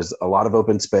housing. There's a lot of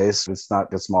open space. It's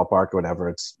not a small park or whatever.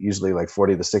 It's usually like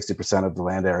 40 to 60% of the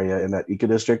land area in that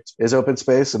eco-district is open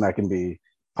space, and that can be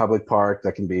public park,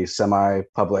 that can be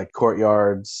semi-public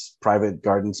courtyards, private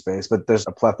garden space, but there's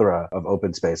a plethora of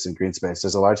open space and green space.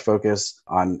 There's a large focus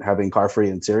on having car-free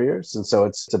interiors. And so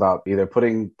it's about either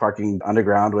putting parking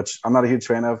underground, which I'm not a huge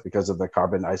fan of because of the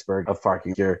carbon iceberg of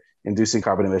parking. You're inducing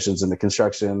carbon emissions in the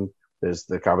construction. There's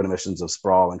the carbon emissions of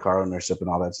sprawl and car ownership and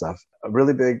all that stuff. A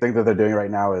really big thing that they're doing right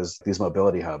now is these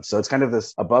mobility hubs. So it's kind of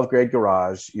this above grade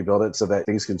garage. You build it so that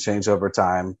things can change over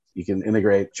time. You can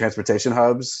integrate transportation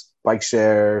hubs, bike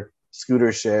share,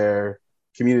 scooter share,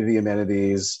 community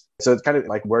amenities. So it's kind of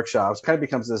like workshops, kind of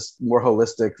becomes this more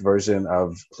holistic version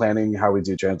of planning how we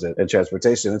do transit and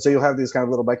transportation. And so you'll have these kind of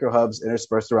little micro hubs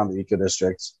interspersed around the eco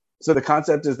districts. So the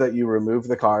concept is that you remove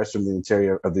the cars from the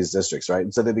interior of these districts, right?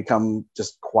 And so they become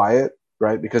just quiet,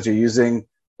 right? Because you're using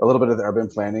a little bit of the urban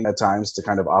planning at times to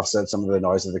kind of offset some of the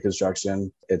noise of the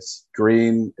construction. It's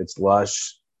green, it's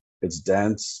lush, it's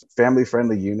dense,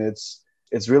 family-friendly units.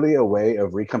 It's really a way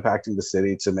of recompacting the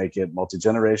city to make it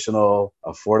multi-generational,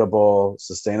 affordable,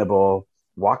 sustainable,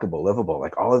 walkable, livable,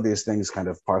 like all of these things kind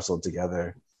of parceled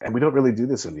together. And we don't really do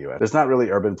this in the US. There's not really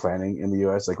urban planning in the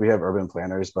US. Like we have urban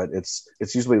planners, but it's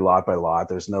usually lot by lot.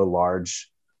 There's no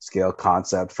large scale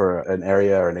concept for an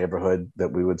area or neighborhood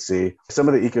that we would see. Some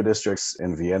of the eco districts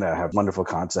in Vienna have wonderful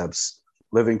concepts,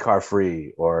 living car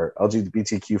free or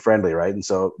LGBTQ friendly, right? And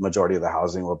so majority of the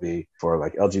housing will be for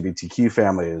like LGBTQ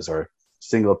families or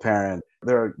single parent.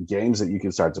 There are games that you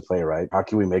can start to play, right? How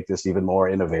can we make this even more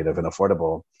innovative and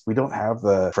affordable? We don't have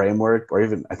the framework or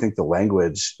even, I think, the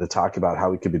language to talk about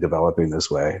how we could be developing this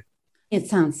way. It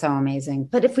sounds so amazing.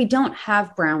 But if we don't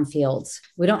have brownfields,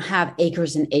 we don't have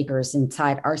acres and acres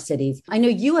inside our cities. I know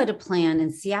you had a plan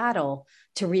in Seattle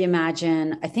to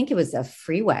reimagine, I think it was a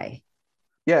freeway.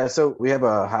 Yeah, so we have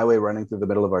a highway running through the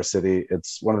middle of our city.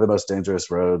 It's one of the most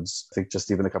dangerous roads. I think just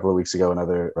even a couple of weeks ago,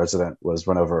 another resident was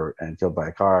run over and killed by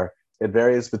a car. It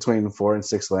varies between 4 and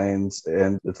 6 lanes,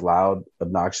 and it's loud,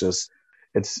 obnoxious.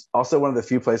 It's also one of the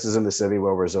few places in the city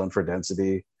where we're zoned for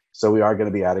density. So we are going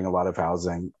to be adding a lot of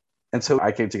housing. And so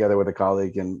I came together with a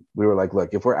colleague and we were like,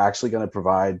 look, if we're actually going to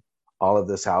provide all of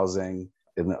this housing,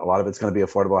 and a lot of it's going to be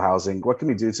affordable housing, what can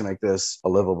we do to make this a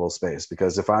livable space?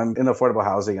 Because if I'm in affordable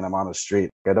housing and I'm on a street,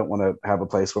 I don't want to have a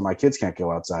place where my kids can't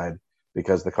go outside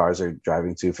because the cars are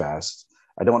driving too fast.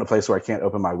 I don't want a place where I can't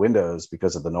open my windows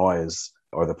because of the noise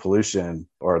or the pollution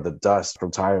or the dust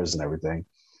from tires and everything.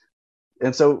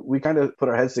 And so we kind of put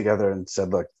our heads together and said,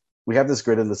 look, we have this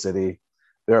grid in the city.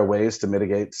 There are ways to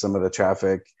mitigate some of the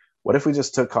traffic. What if we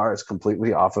just took cars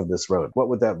completely off of this road? What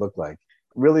would that look like?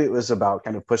 Really, it was about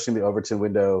kind of pushing the Overton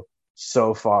window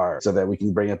so far so that we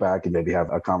can bring it back and maybe have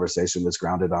a conversation that's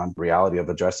grounded on reality of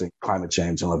addressing climate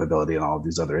change and livability and all of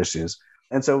these other issues.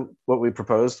 And so what we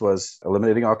proposed was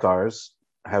eliminating all cars,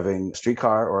 having a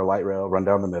streetcar or a light rail run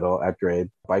down the middle at grade,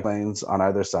 bike lanes on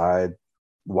either side,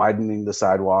 widening the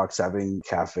sidewalks, having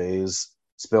cafes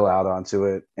spill out onto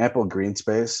it, ample green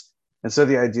space. And so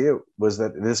the idea was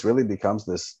that this really becomes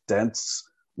this dense,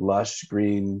 lush,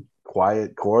 green,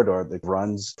 quiet corridor that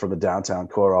runs from the downtown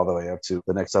core all the way up to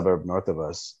the next suburb north of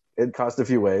us. It caused a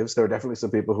few waves. There were definitely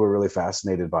some people who were really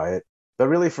fascinated by it. But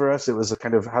really for us, it was a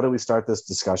kind of, how do we start this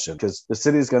discussion? Because the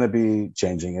city is going to be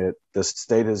changing it. The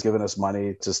state has given us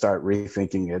money to start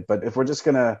rethinking it. But if we're just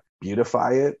going to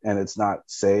beautify it and it's not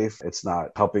safe, it's not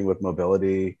helping with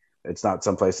mobility, it's not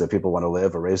someplace that people want to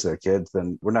live or raise their kids,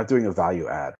 then we're not doing a value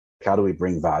add. How do we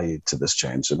bring value to this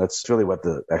change? And that's really what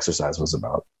the exercise was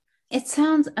about. It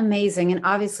sounds amazing. And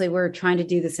obviously, we're trying to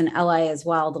do this in LA as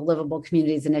well, the Livable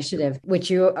Communities Initiative, which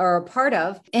you are a part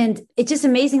of. And it's just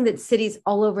amazing that cities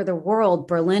all over the world,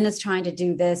 Berlin is trying to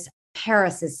do this.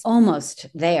 Paris is almost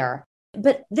there.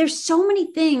 But there's so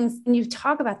many things. And you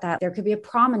talk about that. There could be a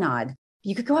promenade.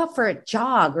 You could go out for a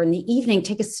jog or in the evening,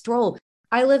 take a stroll.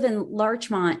 I live in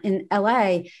Larchmont in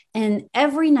LA, and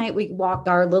every night we walk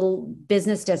our little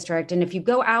business district. And if you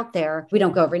go out there, we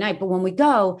don't go every night, but when we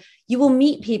go, you will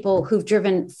meet people who've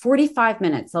driven 45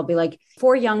 minutes. They'll be like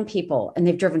 4 young people, and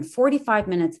they've driven 45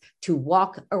 minutes to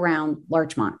walk around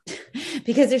Larchmont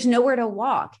because there's nowhere to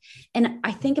walk. And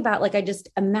I think about, like, I just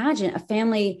imagine a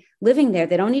family living there.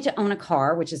 They don't need to own a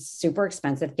car, which is super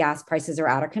expensive. Gas prices are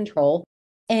out of control.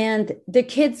 And the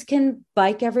kids can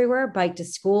bike everywhere, bike to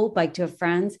school, bike to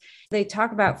friends. They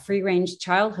talk about free range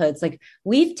childhoods. Like,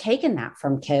 we've taken that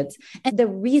from kids. And the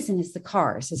reason is the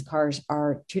cars, is cars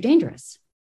are too dangerous.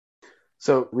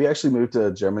 So we actually moved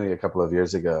to Germany a couple of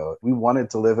years ago. We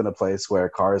wanted to live in a place where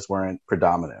cars weren't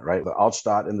predominant, right? The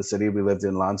Altstadt in the city we lived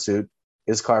in, Landshut,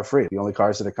 is car free. The only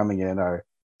cars that are coming in are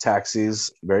taxis,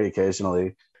 very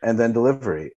occasionally, and then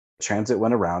delivery. Transit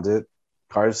went around it.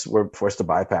 Cars were forced to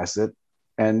bypass it.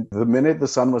 And the minute the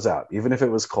sun was out, even if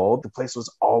it was cold, the place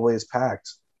was always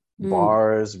packed.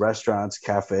 Bars, restaurants,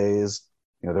 cafes,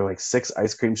 there were like 6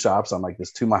 ice cream shops on like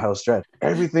this 2-mile stretch.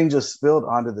 Everything just spilled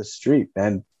onto the street.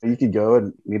 And you could go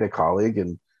and meet a colleague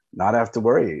and not have to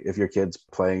worry if your kid's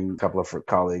playing a couple of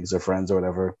colleagues or friends or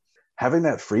whatever. Having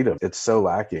that freedom, it's so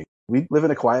lacking. We live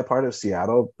in a quiet part of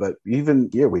Seattle, but even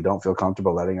here, we don't feel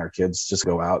comfortable letting our kids just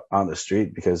go out on the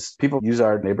street because people use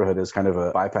our neighborhood as kind of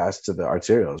a bypass to the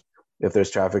arterials. If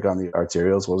there's traffic on the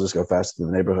arterials, we'll just go fast to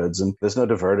the neighborhoods, and there's no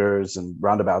diverters and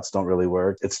roundabouts don't really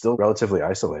work. It's still relatively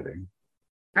isolating.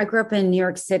 I grew up in New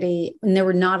York City, and there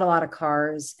were not a lot of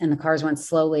cars, and the cars went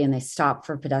slowly and they stopped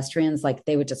for pedestrians. Like,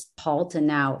 they would just halt, and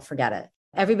now forget it.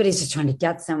 Everybody's just trying to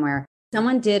get somewhere.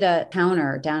 Someone did a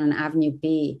counter down in Avenue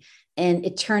B, and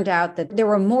it turned out that there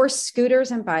were more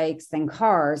scooters and bikes than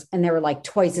cars, and there were like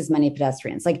twice as many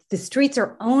pedestrians. Like the streets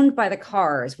are owned by the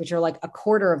cars, which are like a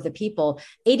quarter of the people.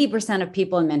 80% of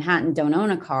people in Manhattan don't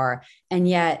own a car, and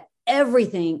yet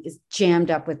everything is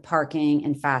jammed up with parking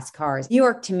and fast cars. New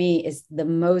York, to me, is the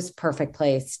most perfect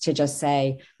place to just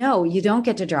say, no, you don't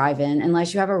get to drive in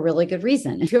unless you have a really good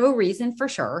reason. If you have a reason, for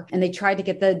sure. And they tried to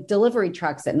get the delivery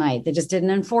trucks at night. They just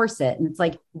didn't enforce it. And it's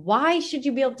like, why should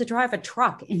you be able to drive a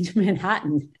truck into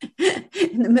Manhattan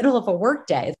in the middle of a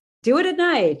workday? Do it at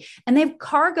night. And they have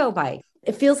cargo bikes.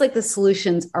 It feels like the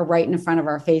solutions are right in front of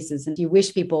our faces, and you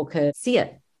wish people could see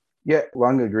it. Yeah,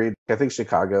 long agreed. I think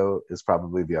Chicago is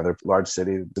probably the other large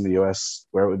city in the US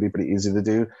where it would be pretty easy to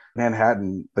do.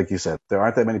 Manhattan, like you said, there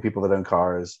aren't that many people that own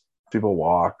cars. People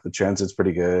walk. The transit's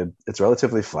pretty good. It's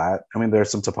relatively flat. I mean, there's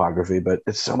some topography, but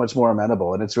it's so much more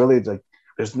amenable. And it's really like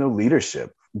there's no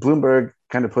leadership. Bloomberg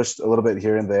kind of pushed a little bit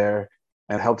here and there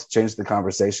and helped change the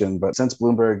conversation. But since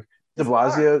Bloomberg, de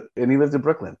Blasio, and he lived in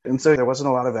Brooklyn. And so there wasn't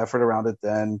a lot of effort around it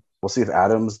then. We'll see if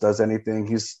Adams does anything.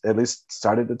 He's at least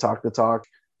started to talk the talk.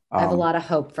 I have a lot of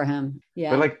hope for him. Yeah.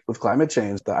 But like with climate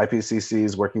change, the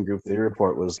IPCC's working group theory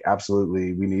report was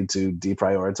absolutely, we need to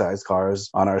deprioritize cars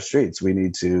on our streets. We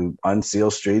need to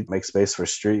unseal streets, make space for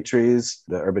street trees.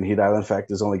 The urban heat island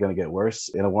effect is only going to get worse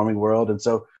in a warming world. And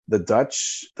so the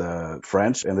Dutch, the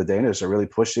French, and the Danish are really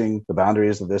pushing the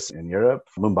boundaries of this in Europe.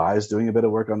 Mumbai is doing a bit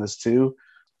of work on this too.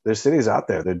 There's cities out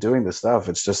there, they're doing this stuff.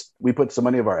 It's just, we put so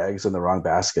many of our eggs in the wrong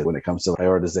basket when it comes to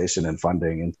prioritization and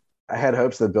funding. And I had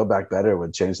hopes that Build Back Better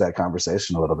would change that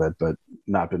conversation a little bit, but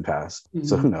not been passed. Mm-hmm.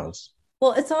 So who knows?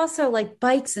 Well, it's also like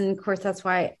bikes. And of course, that's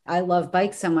why I love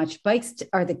bikes so much. Bikes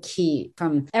are the key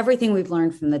from everything we've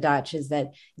learned from the Dutch is that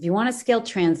if you want to scale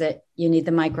transit, you need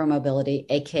the micromobility,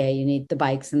 AKA you need the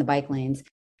bikes and the bike lanes.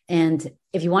 And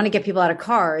if you want to get people out of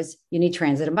cars, you need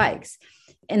transit and bikes.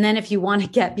 And then if you want to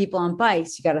get people on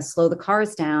bikes, you got to slow the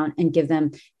cars down and give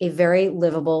them a very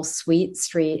livable, sweet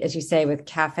street, as you say, with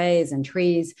cafes and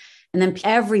trees. And then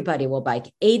everybody will bike.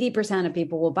 80% of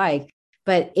people will bike.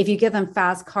 But if you give them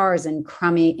fast cars and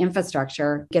crummy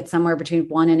infrastructure, get somewhere between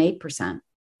 1% and 8%.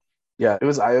 Yeah, it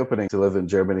was eye-opening to live in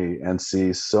Germany and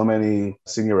see so many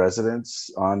senior residents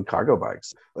on cargo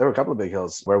bikes. There were a couple of big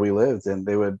hills where we lived, and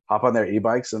they would hop on their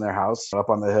e-bikes in their house up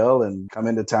on the hill and come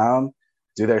into town,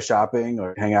 do their shopping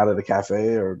or hang out at a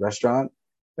cafe or restaurant.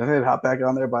 And they'd hop back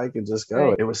on their bike and just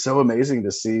go. Right. It was so amazing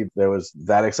to see there was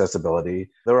that accessibility.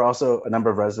 There were also a number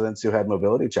of residents who had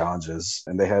mobility challenges,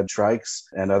 and they had trikes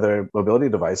and other mobility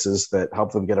devices that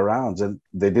helped them get around. And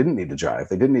they didn't need to drive.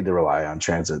 They didn't need to rely on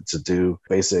transit to do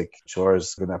basic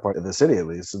chores in that part of the city, at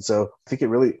least. And so I think it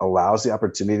really allows the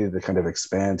opportunity to kind of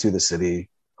expand to the city,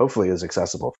 hopefully is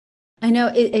accessible. I know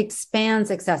it expands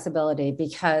accessibility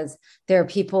because there are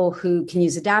people who can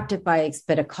use adaptive bikes,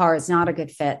 but a car is not a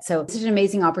good fit. So it's an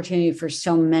amazing opportunity for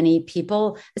so many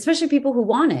people, especially people who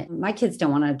want it. My kids don't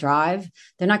want to drive.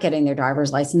 They're not getting their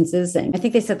driver's licenses. And I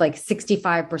think they said like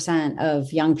 65%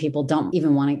 of young people don't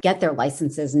even want to get their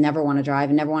licenses, never want to drive,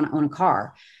 and never want to own a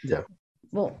car. Yeah.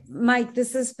 Well, Mike,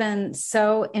 this has been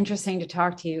so interesting to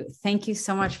talk to you. Thank you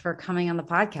so much for coming on the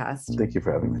podcast. Thank you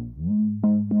for having me.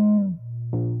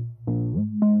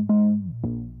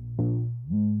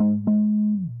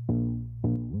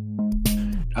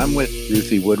 I'm with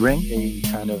Ruthie Woodring, a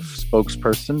kind of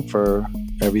spokesperson for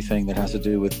everything that has to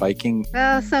do with biking.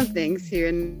 Well, some things here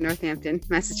in Northampton,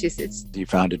 Massachusetts. You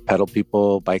founded Pedal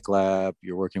People, Bike Lab.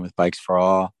 You're working with Bikes for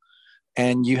All.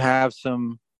 And you have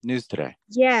some news today.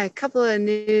 Yeah, a couple of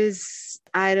news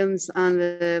items on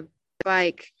the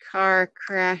bike car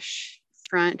crash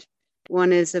front.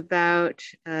 One is about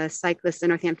a cyclist, a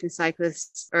Northampton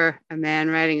cyclist, or a man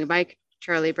riding a bike,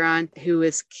 Charlie Braun, who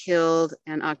was killed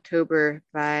in October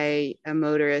by a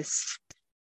motorist.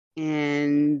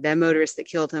 And the motorist that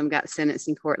killed him got sentenced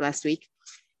in court last week.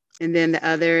 And then the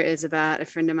other is about a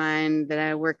friend of mine that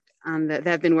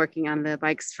I've been working on the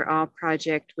Bikes for All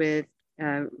project with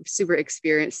a super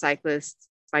experienced cyclist,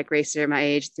 bike racer my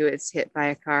age, who was hit by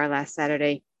a car last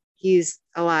Saturday. He's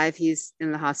alive. He's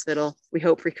in the hospital. We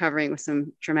hope recovering with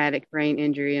some traumatic brain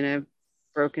injury and a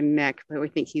broken neck, but we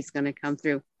think he's going to come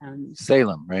through.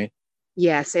 Salem, right?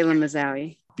 Yeah, Salem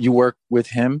Mazawi. You work with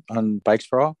him on Bikes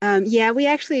for All? Yeah, we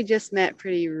actually just met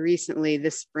pretty recently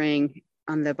this spring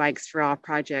on the Bikes for All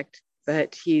project,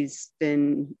 but he's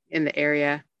been in the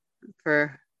area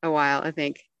for a while, I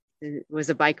think. He was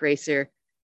a bike racer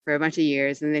for a bunch of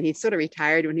years, and then he sort of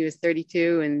retired when he was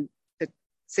 32 and took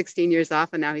 16 years off,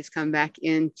 and now he's come back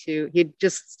he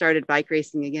just started bike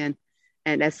racing again.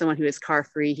 And as someone who is car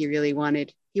free, he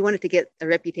wanted to get a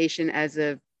reputation as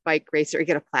a bike racer, he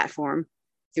got a platform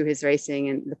through his racing,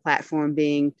 and the platform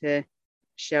being to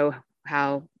show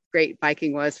how great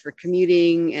biking was for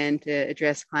commuting and to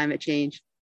address climate change.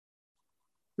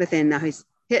 But then now he's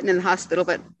hitting in the hospital,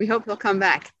 but we hope he'll come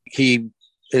back. He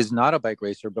is not a bike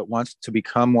racer, but wants to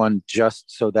become one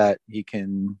just so that he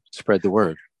can spread the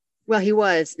word. Well, he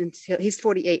was until he's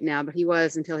 48 now, but he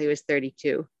was until he was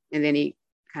 32. And then he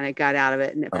kind of got out of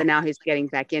it. But now he's getting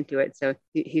back into it. So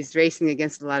he's racing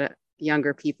against a lot of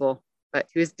younger people, but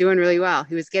he was doing really well.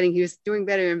 He was doing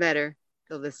better and better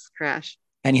till this crash.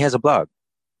 And he has a blog.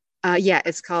 Yeah,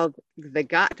 it's called The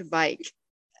Got to Bike.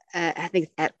 I think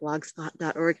it's at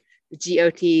blogspot.org.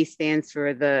 GOT stands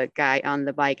for the guy on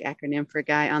the bike, acronym for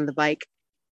guy on the bike.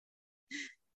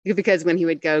 Because when he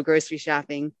would go grocery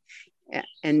shopping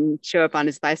and show up on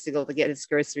his bicycle to get his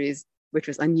groceries, which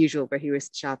was unusual where he was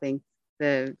shopping,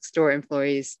 the store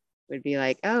employees would be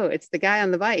like, "Oh, it's the guy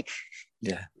on the bike."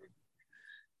 Yeah.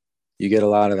 You get a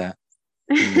lot of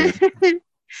that.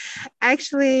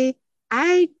 Actually,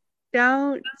 I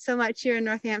don't so much here in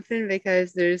Northampton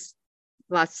because there's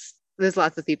lots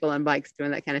of people on bikes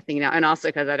doing that kind of thing now. And also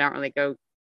because I don't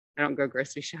go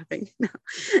grocery shopping. No.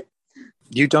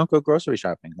 You don't go grocery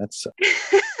shopping. That's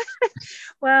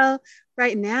Well,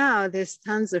 right now there's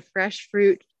tons of fresh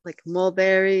fruit like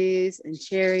mulberries and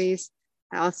cherries.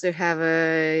 I also have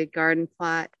a garden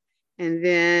plot. And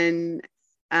then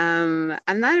I'm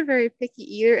not a very picky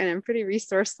eater, and I'm pretty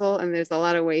resourceful, and there's a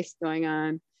lot of waste going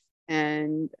on.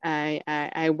 And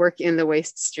I work in the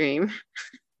waste stream.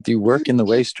 Do you work in the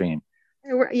waste stream?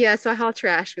 Yeah, so I haul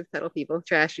trash with pedal people,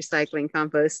 trash, recycling,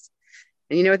 compost.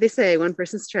 And you know what they say, one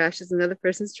person's trash is another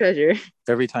person's treasure.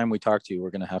 Every time we talk to you, we're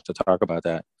going to have to talk about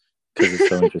that because it's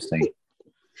so interesting.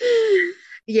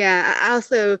 Yeah,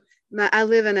 I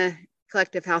live in a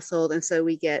collective household, and so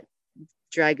we get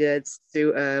dry goods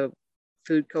through a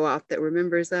food co-op that we're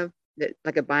members of, that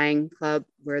like a buying club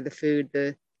where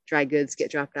the dry goods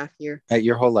get dropped off here.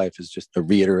 Your whole life is just a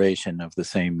reiteration of the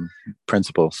same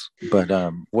principles.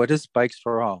 But what is Bikes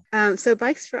for All? So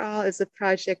Bikes for All is a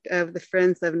project of the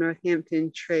Friends of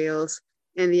Northampton Trails.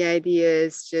 And the idea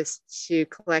is just to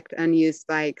collect unused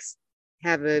bikes,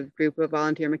 have a group of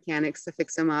volunteer mechanics to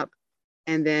fix them up,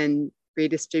 and then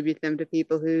redistribute them to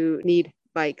people who need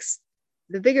bikes.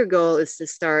 The bigger goal is to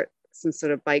start some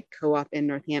sort of bike co-op in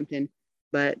Northampton,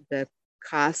 but the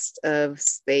cost of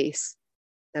space,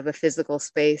 of a physical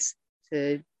space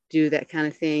to do that kind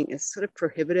of thing, is sort of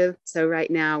prohibitive. So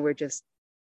right now we're just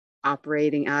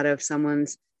operating out of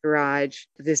someone's garage.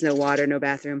 There's no water, no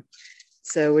bathroom.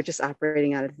 So we're just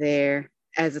operating out of there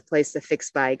as a place to fix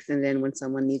bikes. And then when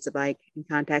someone needs a bike and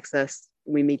contacts us,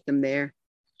 we meet them there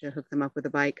to hook them up with a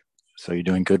bike. So you're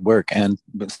doing good work. And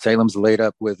Salem's laid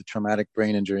up with a traumatic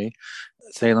brain injury.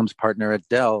 Salem's partner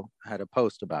Adele had a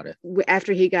post about it.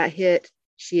 After he got hit,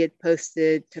 she had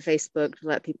posted to Facebook to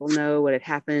let people know what had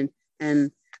happened.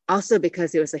 And also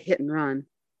because it was a hit and run.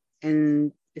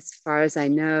 And as far as I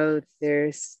know,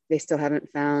 they still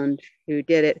haven't found who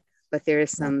did it, but there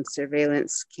is some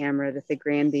surveillance camera that the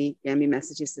Granby,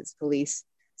 Massachusetts police,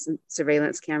 some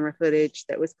surveillance camera footage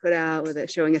that was put out with it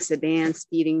showing a sedan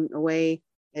speeding away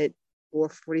at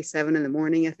 4:47 in the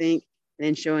morning, I think, and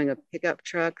then showing a pickup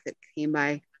truck that came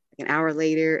by like an hour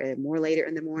later and more later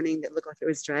in the morning that looked like it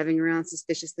was driving around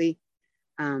suspiciously.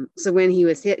 So when he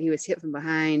was hit from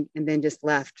behind and then just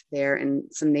left there, and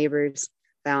some neighbors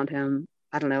found him,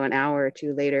 I don't know, an hour or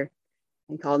two later,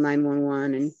 and called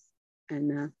 911,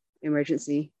 and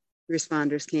emergency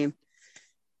responders came.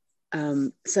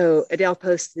 So Adele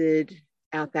posted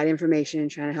out that information,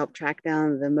 trying to help track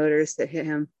down the motorists that hit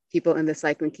him. People in the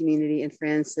cycling community and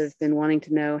friends have been wanting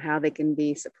to know how they can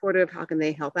be supportive. How can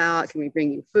they help out? Can we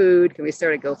bring you food? Can we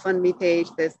start a GoFundMe page?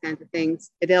 Those kinds of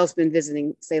things. Adele's been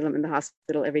visiting Salem in the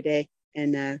hospital every day,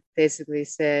 and basically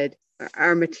said,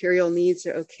 our material needs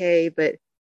are okay, but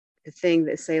the thing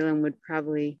that Salem would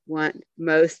probably want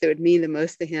most, that would mean the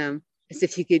most to him, is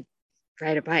if you could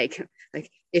ride a bike. Like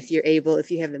if you're able,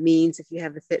 if you have the means, if you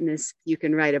have the fitness, you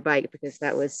can ride a bike, because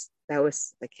that was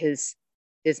like his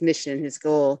mission, his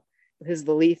goal, his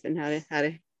belief in how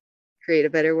to create a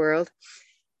better world.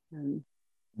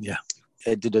 Yeah.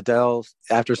 Did Adele,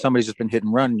 after somebody's just been hit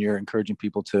and run, you're encouraging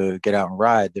people to get out and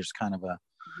ride. There's kind of a...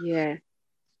 Yeah.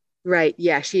 Right.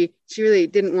 Yeah. She really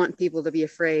didn't want people to be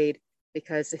afraid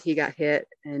because he got hit.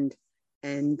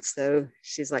 And so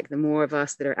she's like, the more of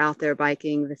us that are out there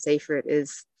biking, the safer it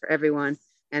is for everyone.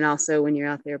 And also when you're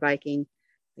out there biking,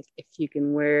 like if you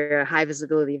can wear a high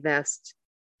visibility vest,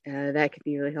 that could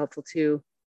be really helpful too.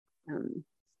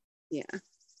 Yeah.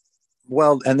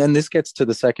 Well, and then this gets to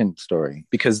the second story,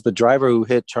 because the driver who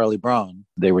hit Charlie Brown,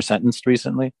 they were sentenced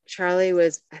recently. Charlie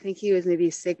was, I think he was maybe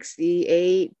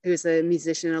 68. He was a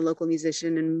musician, a local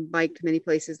musician, and biked many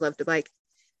places, loved to bike.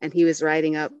 And he was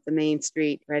riding up the main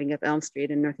street, riding up Elm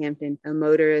Street in Northampton. A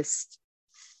motorist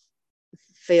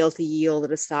failed to yield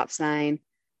at a stop sign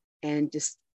and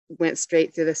just went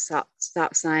straight through the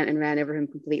stop sign and ran over him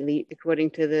completely.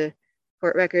 According to the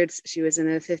court records, she was in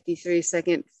a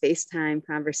 53-second FaceTime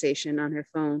conversation on her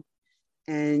phone.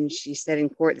 And she said in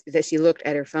court that she looked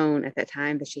at her phone at that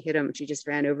time that she hit him. She just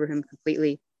ran over him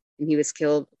completely and he was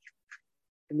killed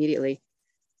immediately.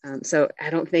 So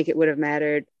I don't think it would have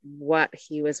mattered what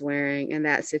he was wearing in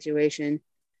that situation,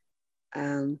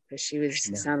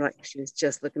 because sounded like she was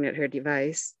just looking at her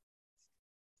device.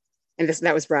 And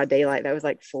that was broad daylight. That was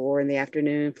like 4:30 in the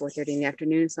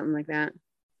afternoon, something like that.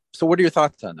 So what are your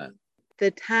thoughts on that?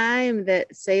 The time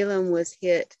that Salem was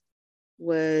hit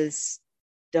was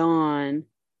dawn,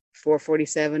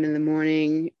 4:47 in the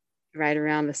morning, right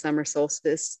around the summer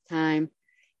solstice time.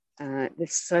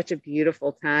 It's such a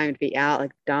beautiful time to be out,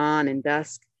 like dawn and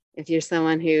dusk. If you're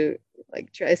someone who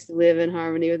like tries to live in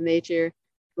harmony with nature,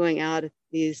 going out at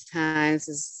these times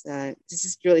is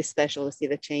just really special to see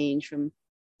the change from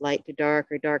light to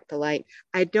dark or dark to light.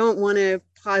 I don't want to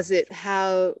posit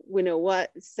how,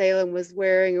 what Salem was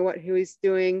wearing or what he was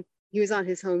doing. He was on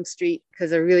his home street,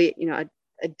 because I really, I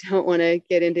don't want to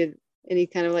get into any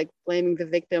kind of like blaming the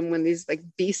victim when these like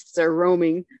beasts are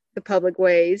roaming the public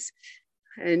ways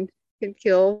and can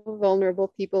kill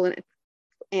vulnerable people and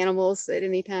animals at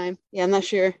any time. Yeah, I'm not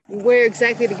sure where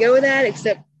exactly to go with that,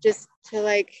 except just to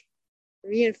like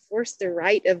reinforce the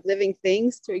right of living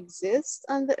things to exist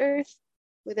on the earth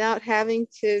without having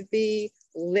to be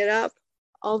lit up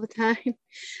all the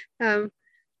time.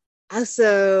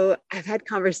 Also, I've had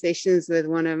conversations with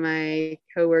one of my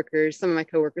coworkers, some of my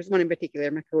coworkers, one in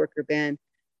particular, my coworker, Ben,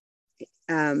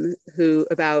 who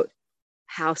about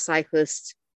how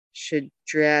cyclists should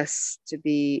dress to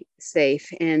be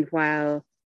safe. And while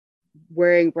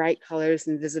wearing bright colors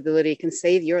and visibility can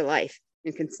save your life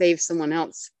and can save someone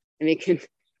else, and it can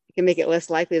make it less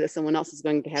likely that someone else is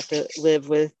going to have to live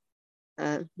with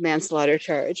a manslaughter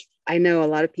charge. I know a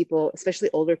lot of people,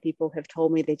 especially older people, have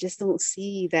told me they just don't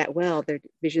see that well. Their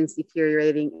vision's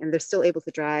deteriorating and they're still able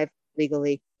to drive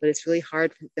legally, but it's really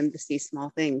hard for them to see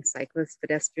small things. Cyclists,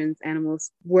 pedestrians,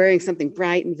 animals. Wearing something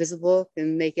bright and visible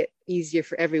can make it easier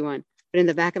for everyone. But in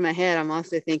the back of my head, I'm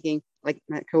also thinking, like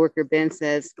my coworker Ben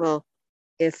says, well,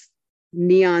 if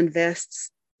neon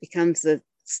vests becomes the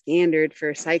standard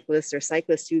for cyclists, or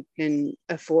cyclists who can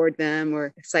afford them,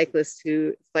 or cyclists who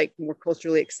it's like more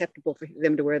culturally acceptable for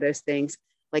them to wear those things,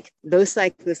 like those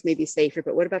cyclists may be safer.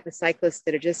 But what about the cyclists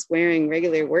that are just wearing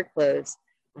regular work clothes,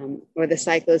 or the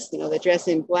cyclists that dress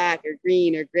in black or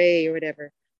green or gray or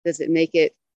whatever? Does it make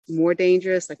it more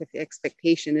dangerous? Like if the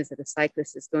expectation is that a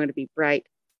cyclist is going to be bright,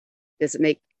 does it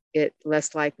make it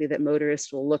less likely that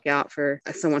motorists will look out for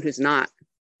someone who's not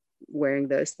wearing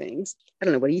those things? I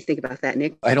don't know. What do you think about that,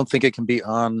 Nick? I don't think it can be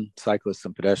on cyclists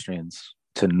and pedestrians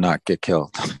to not get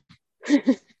killed.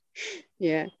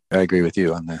 Yeah. I agree with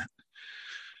you on that.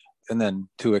 And then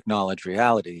to acknowledge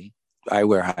reality, I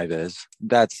wear high vis.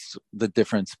 That's the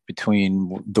difference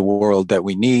between the world that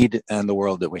we need and the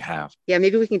world that we have. Yeah,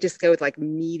 maybe we can just go with like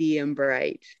medium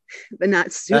bright, but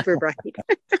not super bright.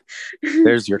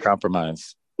 There's your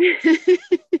compromise.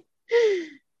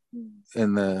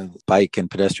 In the bike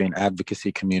and pedestrian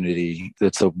advocacy community,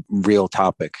 it's a real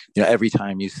topic. Every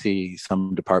time you see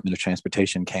some Department of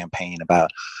Transportation campaign about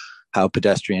how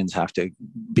pedestrians have to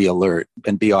be alert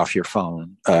and be off your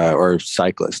phone, or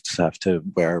cyclists have to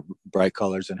wear bright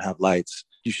colors and have lights,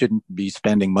 you shouldn't be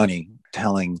spending money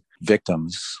telling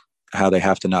victims how they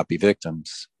have to not be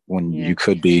victims when you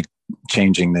could be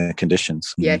changing the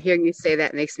conditions. Yeah, hearing you say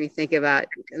that makes me think about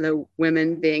the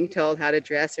women being told how to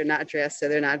dress or not dress so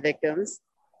they're not victims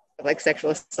of like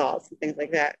sexual assaults and things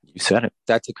like that. You said it.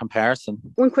 That's a comparison.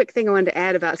 One quick thing I wanted to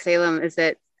add about Salem is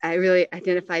that I really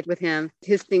identified with him.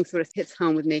 His thing sort of hits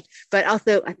home with me. But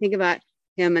also I think about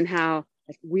him and how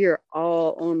like we're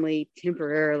all only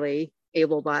temporarily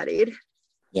able-bodied.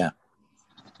 Yeah.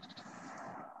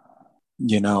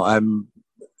 I'm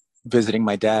visiting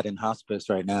my dad in hospice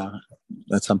right now.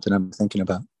 That's something I'm thinking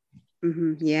about.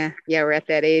 Mm-hmm. Yeah, we're at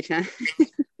that age, huh?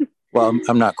 Well,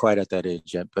 I'm not quite at that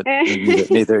age yet, but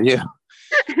neither are you.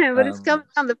 But it's coming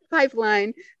down the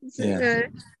pipeline. Yeah.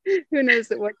 Who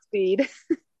knows at what speed?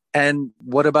 And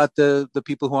what about the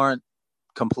people who aren't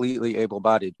completely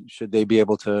able-bodied? Should they be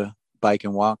able to bike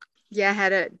and walk? Yeah, I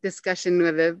had a discussion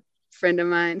with a friend of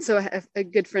mine. So a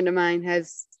good friend of mine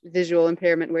has visual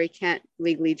impairment where he can't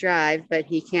legally drive, but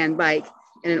he can bike.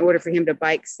 And in order for him to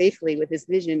bike safely with his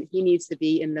vision, he needs to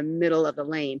be in the middle of the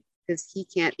lane because he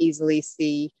can't easily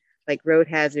see like road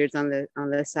hazards on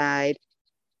the side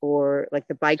or like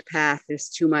the bike path. There's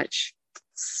too much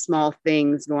small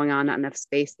things going on, not enough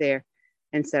space there.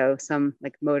 And so some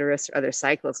like motorists or other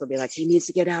cyclists will be like, he needs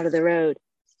to get out of the road.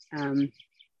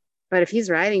 But if he's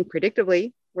riding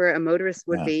predictably where a motorist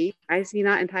would be, I is he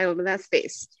not entitled to that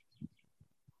space?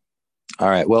 All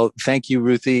right. Well, thank you,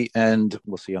 Ruthie, and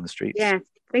we'll see you on the streets. Yeah.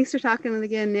 Thanks for talking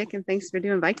again, Nick, and thanks for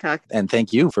doing Bike Talk. And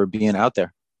thank you for being out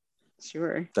there.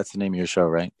 Sure. That's the name of your show,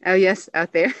 right? Oh, yes,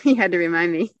 out there. You had to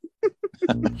remind me.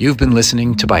 You've been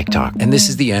listening to Bike Talk, and this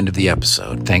is the end of the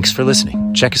episode. Thanks for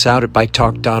listening. Check us out at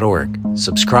biketalk.org.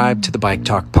 Subscribe to the Bike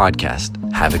Talk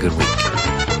podcast. Have a good week.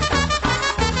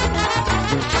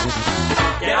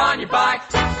 Get on your bike,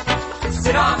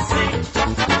 sit on the seat,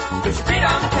 put your feet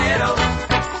on the pedal,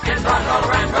 and run all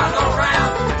around, run all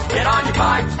around. Get on your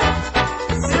bike,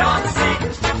 sit on the seat,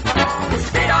 put your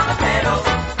feet on the pedal,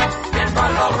 and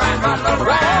run all around, run all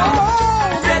around.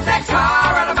 Get that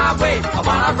car out of my way, I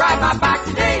wanna ride my bike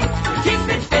today. Keep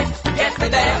me fit, get me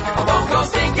there, I won't go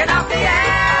stinking up the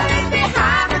air. Leave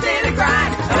behind the daily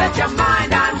grind, let your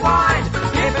mind unwind.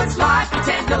 If it's life,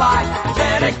 pretend to life,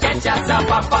 better get yourself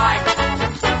a bike.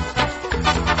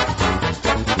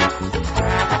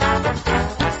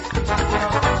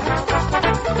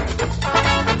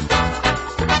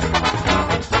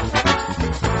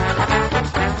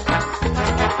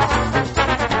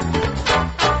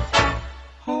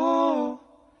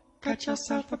 Got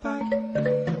yourself a bike.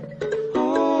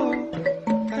 Oh,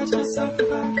 got yourself a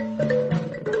bike.